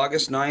on was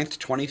August 9th,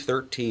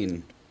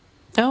 2013.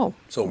 Oh.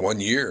 So 1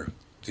 year.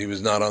 He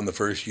was not on the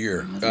first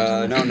year.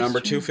 No,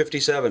 number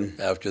 257.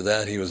 After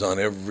that,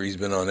 he's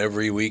been on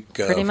every week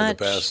Pretty for much.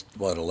 the past,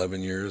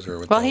 11 years?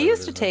 Or Well, he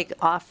used to to take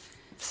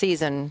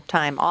off-season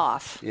time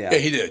off. Yeah,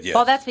 he did, yeah.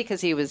 Well, that's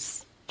because he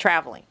was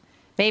traveling.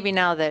 Maybe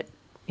now that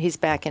he's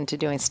back into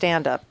doing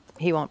stand-up,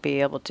 he won't be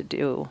able to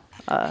do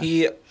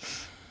He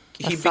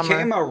summer.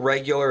 became a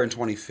regular in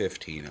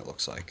 2015, it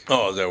looks like.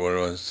 Oh, is that what it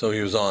was? So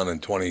he was on in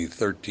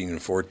 2013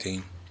 and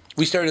 14?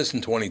 We started this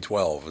in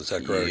 2012, is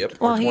that correct? Yep.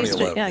 Well, Or he used to,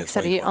 2011, like I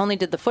said, he only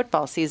did the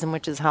football season,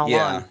 which is how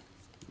long?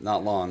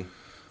 Not long.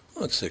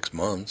 Well, it's 6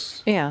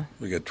 months. Yeah.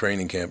 We got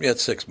training camp. Yeah,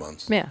 it's 6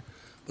 months. Yeah.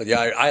 But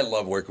yeah, I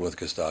love working with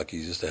Kostaki.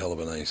 He's just a hell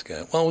of a nice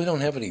guy. Well, we don't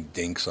have any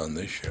dinks on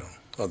this show,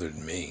 other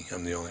than me.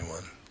 I'm the only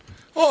one.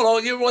 Oh,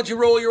 no, why don't you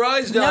roll your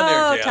eyes down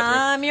there, No, Catherine?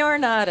 Tom, you're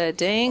not a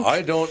dink.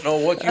 I don't know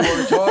what you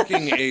were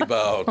talking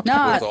about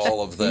Not with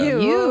all of that.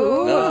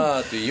 you.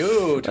 Not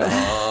you,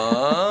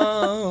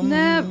 Tom.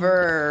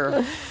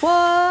 Never.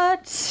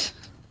 What?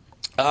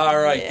 All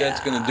right, that's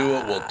going to do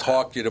it. We'll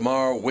talk to you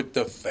tomorrow with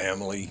the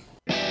family.